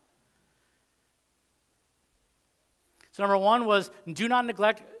up. So number one was, do not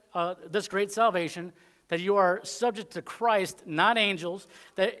neglect this great salvation, that you are subject to Christ, not angels.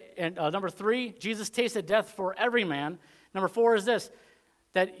 And number three, Jesus tasted death for every man. Number four is this,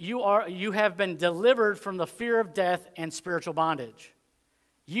 that you have been delivered from the fear of death and spiritual bondage.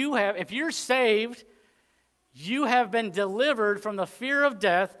 If you're saved, you have been delivered from the fear of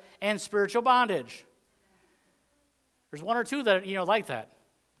death and spiritual bondage. There's one or two that, like that.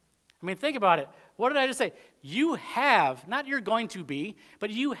 I mean, think about it. What did I just say? You have, not you're going to be, but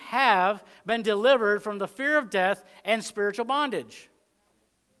you have been delivered from the fear of death and spiritual bondage.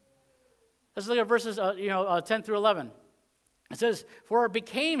 Let's look at verses 10 through 11. It says, for it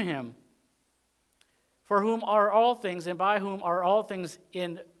became him, for whom are all things, and by whom are all things,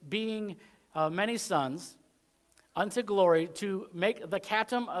 in being many sons, unto glory, to make the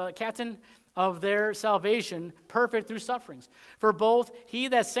captain of their salvation perfect through sufferings. For both he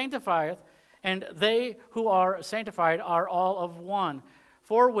that sanctifieth and they who are sanctified are all of one,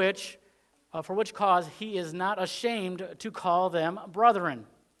 for which cause he is not ashamed to call them brethren.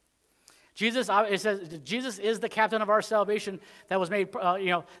 It says Jesus is the captain of our salvation that was made,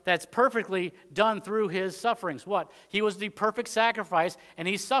 that's perfectly done through his sufferings. What? He was the perfect sacrifice, and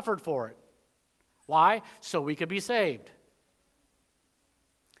he suffered for it. Why? So we could be saved.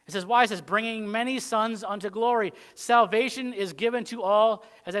 It says, why? It says, bringing many sons unto glory. Salvation is given to all,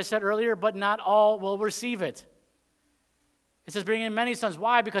 as I said earlier, but not all will receive it. It says, bringing many sons.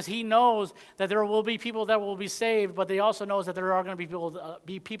 Why? Because he knows that there will be people that will be saved, but he also knows that there are going to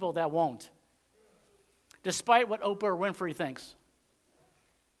be people that won't. Despite what Oprah Winfrey thinks.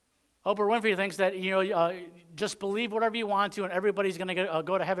 Oprah Winfrey thinks that, just believe whatever you want to and everybody's going to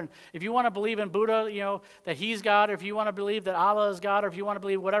go to heaven. If you want to believe in Buddha, that he's God, or if you want to believe that Allah is God, or if you want to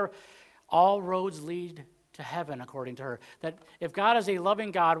believe whatever, all roads lead to heaven, according to her. That if God is a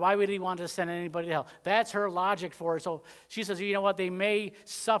loving God, why would he want to send anybody to hell? That's her logic for it. So she says, you know what, they may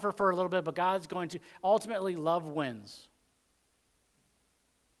suffer for a little bit, but God's going to, ultimately, love wins.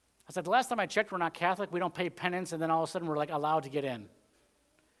 I said, the last time I checked, we're not Catholic, we don't pay penance, and then all of a sudden we're allowed to get in.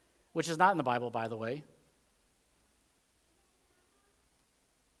 Which is not in the Bible, by the way.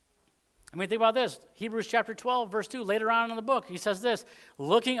 I mean, think about this. Hebrews chapter 12, verse 2, later on in the book, he says this,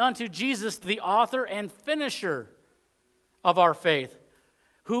 looking unto Jesus, the author and finisher of our faith,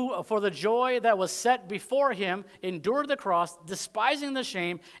 who for the joy that was set before him endured the cross, despising the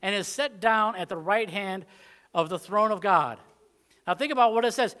shame, and is set down at the right hand of the throne of God. Now think about what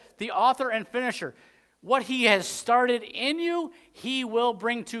it says, the author and finisher. What he has started in you, he will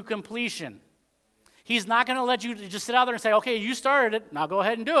bring to completion. He's not going to let you just sit out there and say, okay, you started it, now go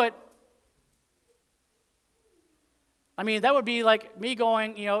ahead and do it. I mean, that would be like me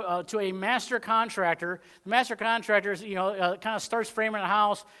going, to a master contractor. The master contractor, kind of starts framing a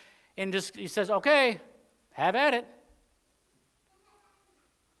house and he says, okay, have at it.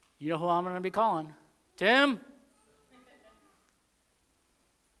 You know who I'm going to be calling? Tim?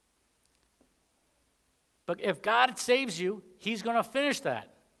 But if God saves you, he's going to finish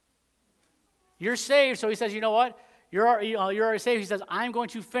that. You're saved, so he says, you know what? You're already saved. He says, I'm going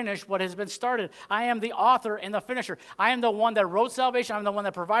to finish what has been started. I am the author and the finisher. I am the one that wrote salvation. I'm the one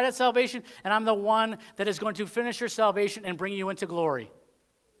that provided salvation, and I'm the one that is going to finish your salvation and bring you into glory.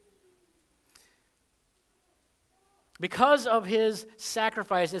 Because of his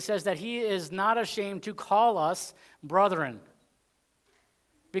sacrifice, it says that he is not ashamed to call us brethren.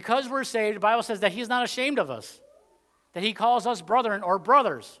 Because we're saved, the Bible says that he's not ashamed of us, that he calls us brethren or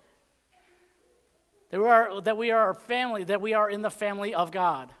brothers, that we are a family, that we are in the family of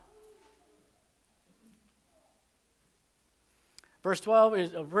God. Verse 12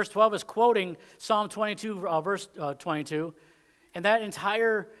 is quoting Psalm 22, verse 22, and that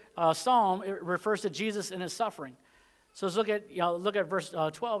entire psalm, it refers to Jesus and his suffering. So let's look at verse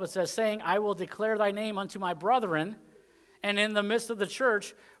 12. It says, saying, I will declare thy name unto my brethren, and in the midst of the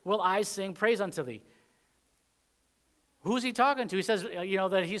church will I sing praise unto thee. Who's he talking to? He says,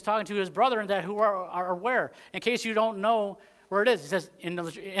 that he's talking to his brethren who are where? In case you don't know where it is, he says, in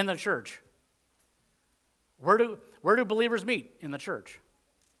the church. Where do believers meet? In the church.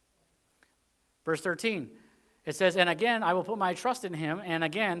 Verse 13, it says, and again, I will put my trust in him, and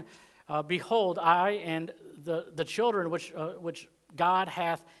again, behold, I and the children which God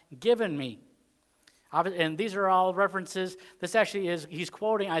hath given me. And these are all references. This actually is, he's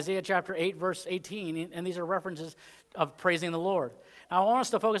quoting Isaiah chapter 8, verse 18, and these are references of praising the Lord. Now, I want us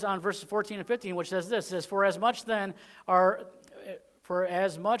to focus on verses 14 and 15, which says this, it says, For as much then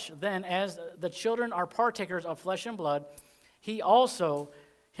as the children are partakers of flesh and blood, he also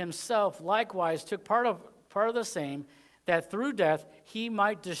himself likewise took part of the same, that through death he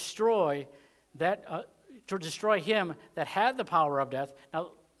might destroy him that had the power of death.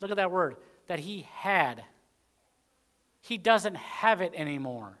 Now, look at that word, that he had. He doesn't have it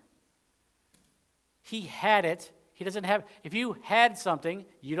anymore. He had it. He doesn't have, if you had something,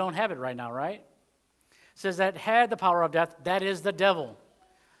 you don't have it right now, right? It says that had the power of death, that is the devil.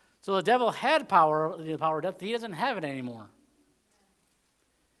 So the devil had the power of death, he doesn't have it anymore.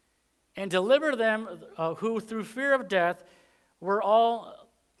 And deliver them who through fear of death were all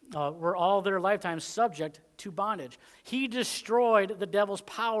their lifetime subject to bondage. He destroyed the devil's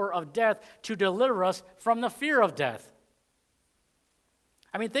power of death to deliver us from the fear of death.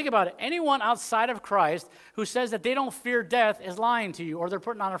 I mean, think about it. Anyone outside of Christ who says that they don't fear death is lying to you, or they're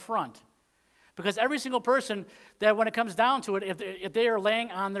putting on a front. Because every single person that when it comes down to it, if they are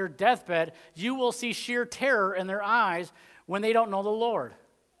laying on their deathbed, you will see sheer terror in their eyes when they don't know the Lord.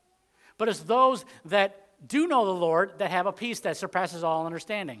 But it's those that do know the Lord that have a peace that surpasses all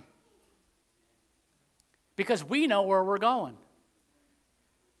understanding. Because we know where we're going.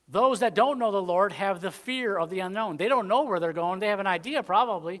 Those that don't know the Lord have the fear of the unknown. They don't know where they're going. They have an idea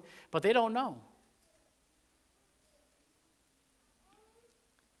probably, but they don't know.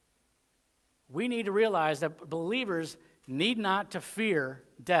 We need to realize that believers need not to fear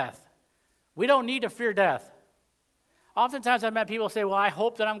death. We don't need to fear death. Oftentimes I've met people say, well, I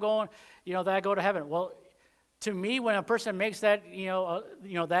hope that I'm going, that I go to heaven. Well, to me, when a person makes that,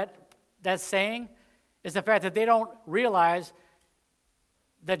 that saying, is the fact that they don't realize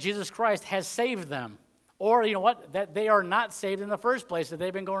that Jesus Christ has saved them. Or, that they are not saved in the first place, that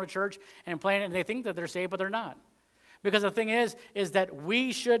they've been going to church and playing it, and they think that they're saved, but they're not. Because the thing is that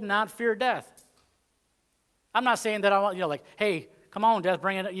we should not fear death. I'm not saying that I want, hey, come on, death,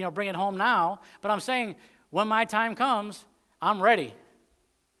 bring it home now. But I'm saying, when my time comes, I'm ready.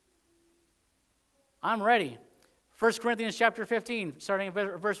 I'm ready. 1 Corinthians chapter 15, starting at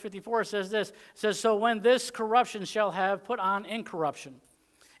verse 54, says this. It says, So when this corruption shall have put on incorruption,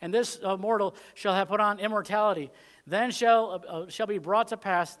 and this mortal shall have put on immortality, then shall be brought to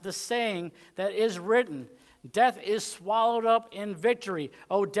pass the saying that is written, Death is swallowed up in victory.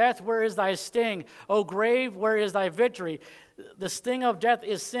 O death, where is thy sting? O grave, where is thy victory? The sting of death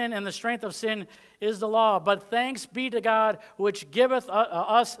is sin, and the strength of sin is the law. But thanks be to God, which giveth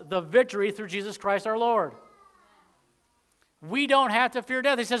us the victory through Jesus Christ our Lord. We don't have to fear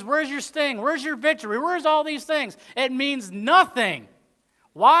death. He says, where's your sting? Where's your victory? Where's all these things? It means nothing.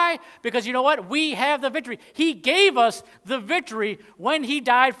 Why? Because you know what? We have the victory. He gave us the victory when he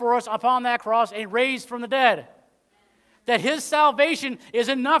died for us upon that cross and raised from the dead. That his salvation is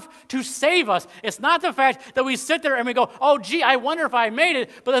enough to save us. It's not the fact that we sit there and we go, oh, gee, I wonder if I made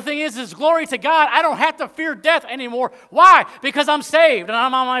it. But the thing is glory to God, I don't have to fear death anymore. Why? Because I'm saved and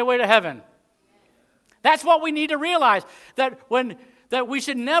I'm on my way to heaven. That's what we need to realize, that we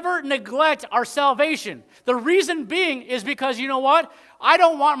should never neglect our salvation. The reason being is because, you know what? I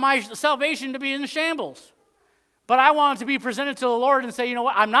don't want my salvation to be in shambles. But I want it to be presented to the Lord and say, you know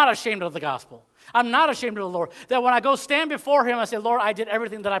what? I'm not ashamed of the gospel. I'm not ashamed of the Lord. That when I go stand before him, I say, Lord, I did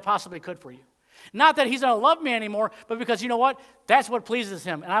everything that I possibly could for you. Not that he's going to love me anymore, but because, you know what? That's what pleases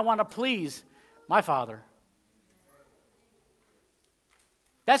him. And I want to please my Father.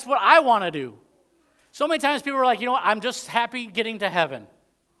 That's what I want to do. So many times people are like, you know what? I'm just happy getting to heaven.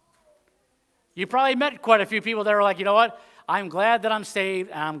 You probably met quite a few people that are like, you know what? I'm glad that I'm saved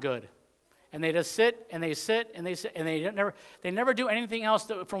and I'm good. And they just sit and they sit and they sit and they never do anything else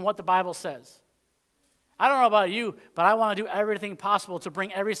from what the Bible says. I don't know about you, but I want to do everything possible to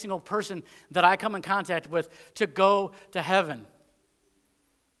bring every single person that I come in contact with to go to heaven.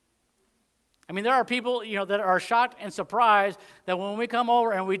 I mean, there are people, that are shocked and surprised that when we come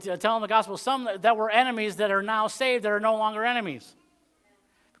over and we tell them the gospel, some that were enemies that are now saved that are no longer enemies.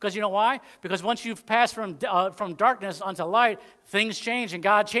 Because you know why? Because once you've passed from darkness unto light, things change and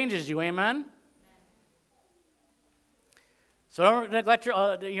God changes you. Amen? So don't neglect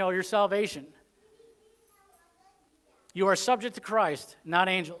your salvation. You are subject to Christ, not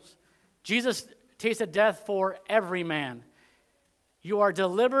angels. Jesus tasted death for every man. You are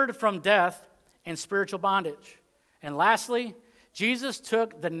delivered from death and spiritual bondage. And lastly, Jesus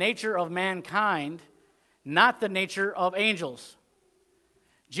took the nature of mankind, not the nature of angels.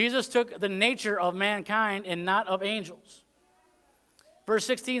 Jesus took the nature of mankind and not of angels. Verse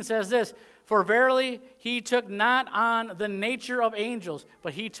 16 says this, "For verily he took not on the nature of angels,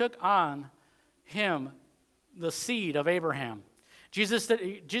 but he took on him the seed of Abraham." Jesus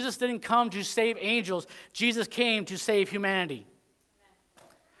didn't come to save angels. Jesus came to save humanity.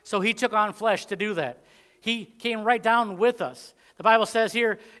 So he took on flesh to do that. He came right down with us. The Bible says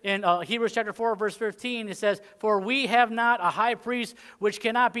here in Hebrews chapter 4, verse 15, it says, "For we have not a high priest which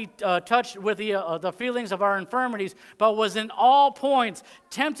cannot be touched with the feelings of our infirmities, but was in all points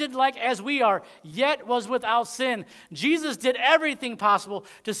tempted like as we are, yet was without sin." Jesus did everything possible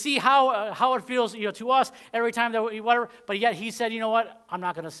to see how it feels to us every time that whatever, but yet he said, you know what, I'm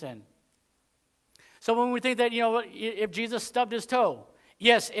not going to sin. So when we think that, if Jesus stubbed his toe,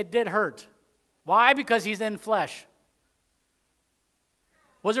 yes, it did hurt. Why? Because he's in flesh.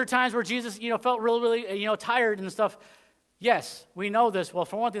 Was there times where Jesus, felt really, really, tired and stuff? Yes, we know this. Well,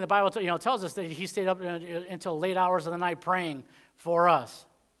 for one thing, the Bible, tells us that he stayed up until late hours of the night praying for us.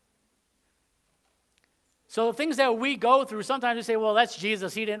 So the things that we go through, sometimes we say, well, that's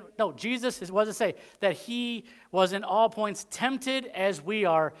Jesus. He didn't. No, Jesus, what does it say? That he was in all points tempted as we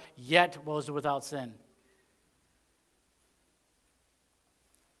are, yet was without sin.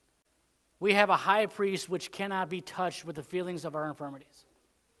 We have a high priest which cannot be touched with the feelings of our infirmities.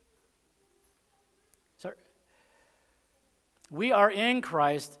 So we are in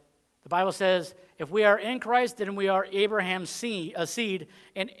Christ. The Bible says, if we are in Christ, then we are Abraham's seed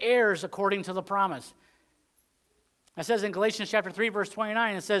and heirs according to the promise. It says in Galatians chapter 3, verse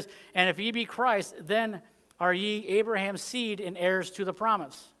 29, it says, "And if ye be Christ, then are ye Abraham's seed and heirs to the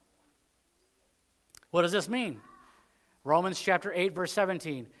promise." What does this mean? Romans chapter 8, verse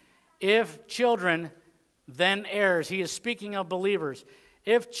 17. "If children, then heirs." He is speaking of believers.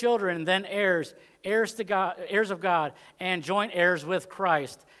 "If children, then heirs, heirs to God, heirs of God, and joint heirs with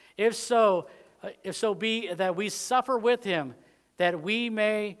Christ. If so be that we suffer with him, that we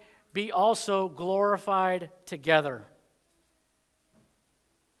may be also glorified together."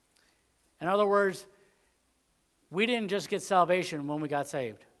 In other words, we didn't just get salvation when we got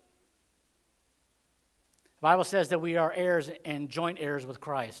saved. The Bible says that we are heirs and joint heirs with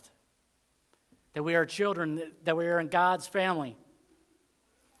Christ. That we are children, that we are in God's family.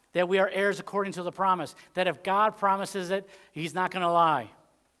 That we are heirs according to the promise. That if God promises it, he's not going to lie.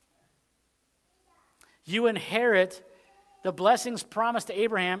 You inherit the blessings promised to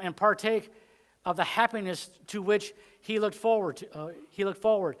Abraham and partake of the happiness to which he looked forward.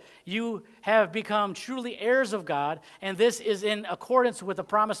 You have become truly heirs of God, and this is in accordance with the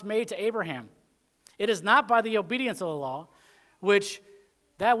promise made to Abraham. It is not by the obedience of the law, which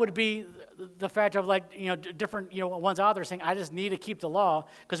that would be the fact of different ones out there saying, I just need to keep the law,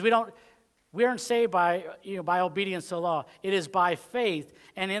 because we aren't saved by obedience to the law. It is by faith,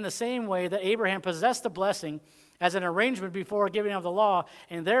 and in the same way that Abraham possessed the blessing as an arrangement before giving of the law,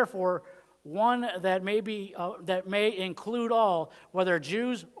 and therefore one that may include all, whether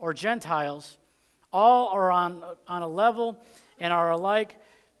Jews or Gentiles, all are on a level and are alike.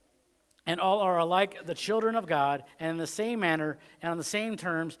 And all are alike the children of God, and in the same manner and on the same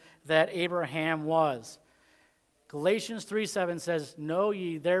terms that Abraham was. Galatians 3:7 says, "Know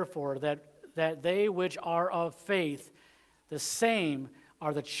ye therefore that they which are of faith, the same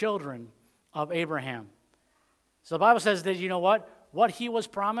are the children of Abraham." So the Bible says that, what he was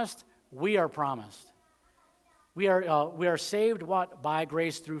promised, we are promised. We are saved, what? By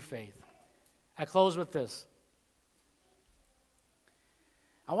grace through faith. I close with this.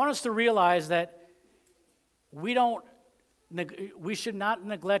 I want us to realize that we should not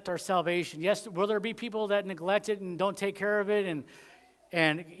neglect our salvation. Yes, will there be people that neglect it and don't take care of it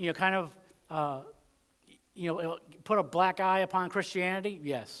and put a black eye upon Christianity?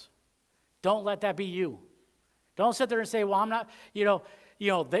 Yes. Don't let that be you. Don't sit there and say, well, I'm not,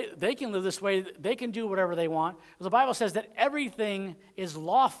 they can live this way, they can do whatever they want. The Bible says that everything is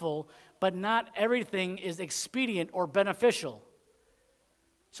lawful, but not everything is expedient or beneficial.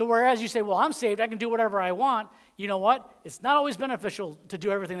 So whereas you say, well, I'm saved, I can do whatever I want, you know what? It's not always beneficial to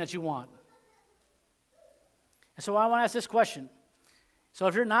do everything that you want. And so I want to ask this question. So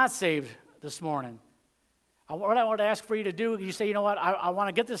if you're not saved this morning, what I want to ask for you to do, you say, you know what, I want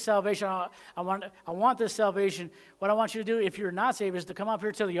to get this salvation, I want this salvation. What I want you to do, if you're not saved, is to come up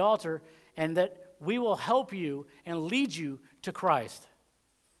here to the altar, and that we will help you and lead you to Christ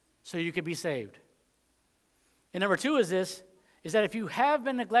so you can be saved. And number two is that if you have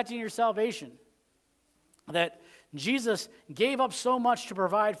been neglecting your salvation, that Jesus gave up so much to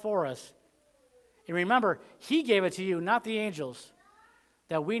provide for us, and remember, he gave it to you, not the angels,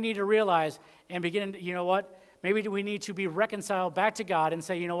 that we need to realize and begin, Maybe we need to be reconciled back to God and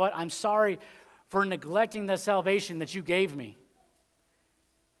say, you know what, I'm sorry for neglecting the salvation that you gave me.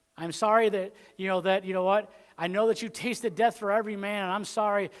 I'm sorry that, you know what, I know that you tasted death for every man, and I'm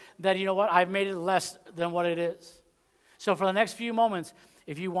sorry that, you know what, I've made it less than what it is. So for the next few moments,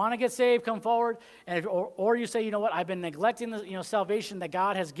 if you want to get saved, come forward, and or you say, you know what, I've been neglecting the salvation that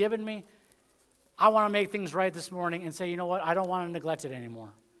God has given me. I want to make things right this morning and say, you know what, I don't want to neglect it anymore.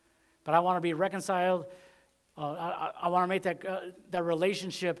 But I want to be reconciled. I want to make that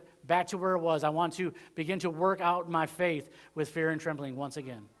relationship back to where it was. I want to begin to work out my faith with fear and trembling once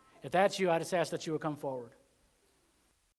again. If that's you, I just ask that you would come forward.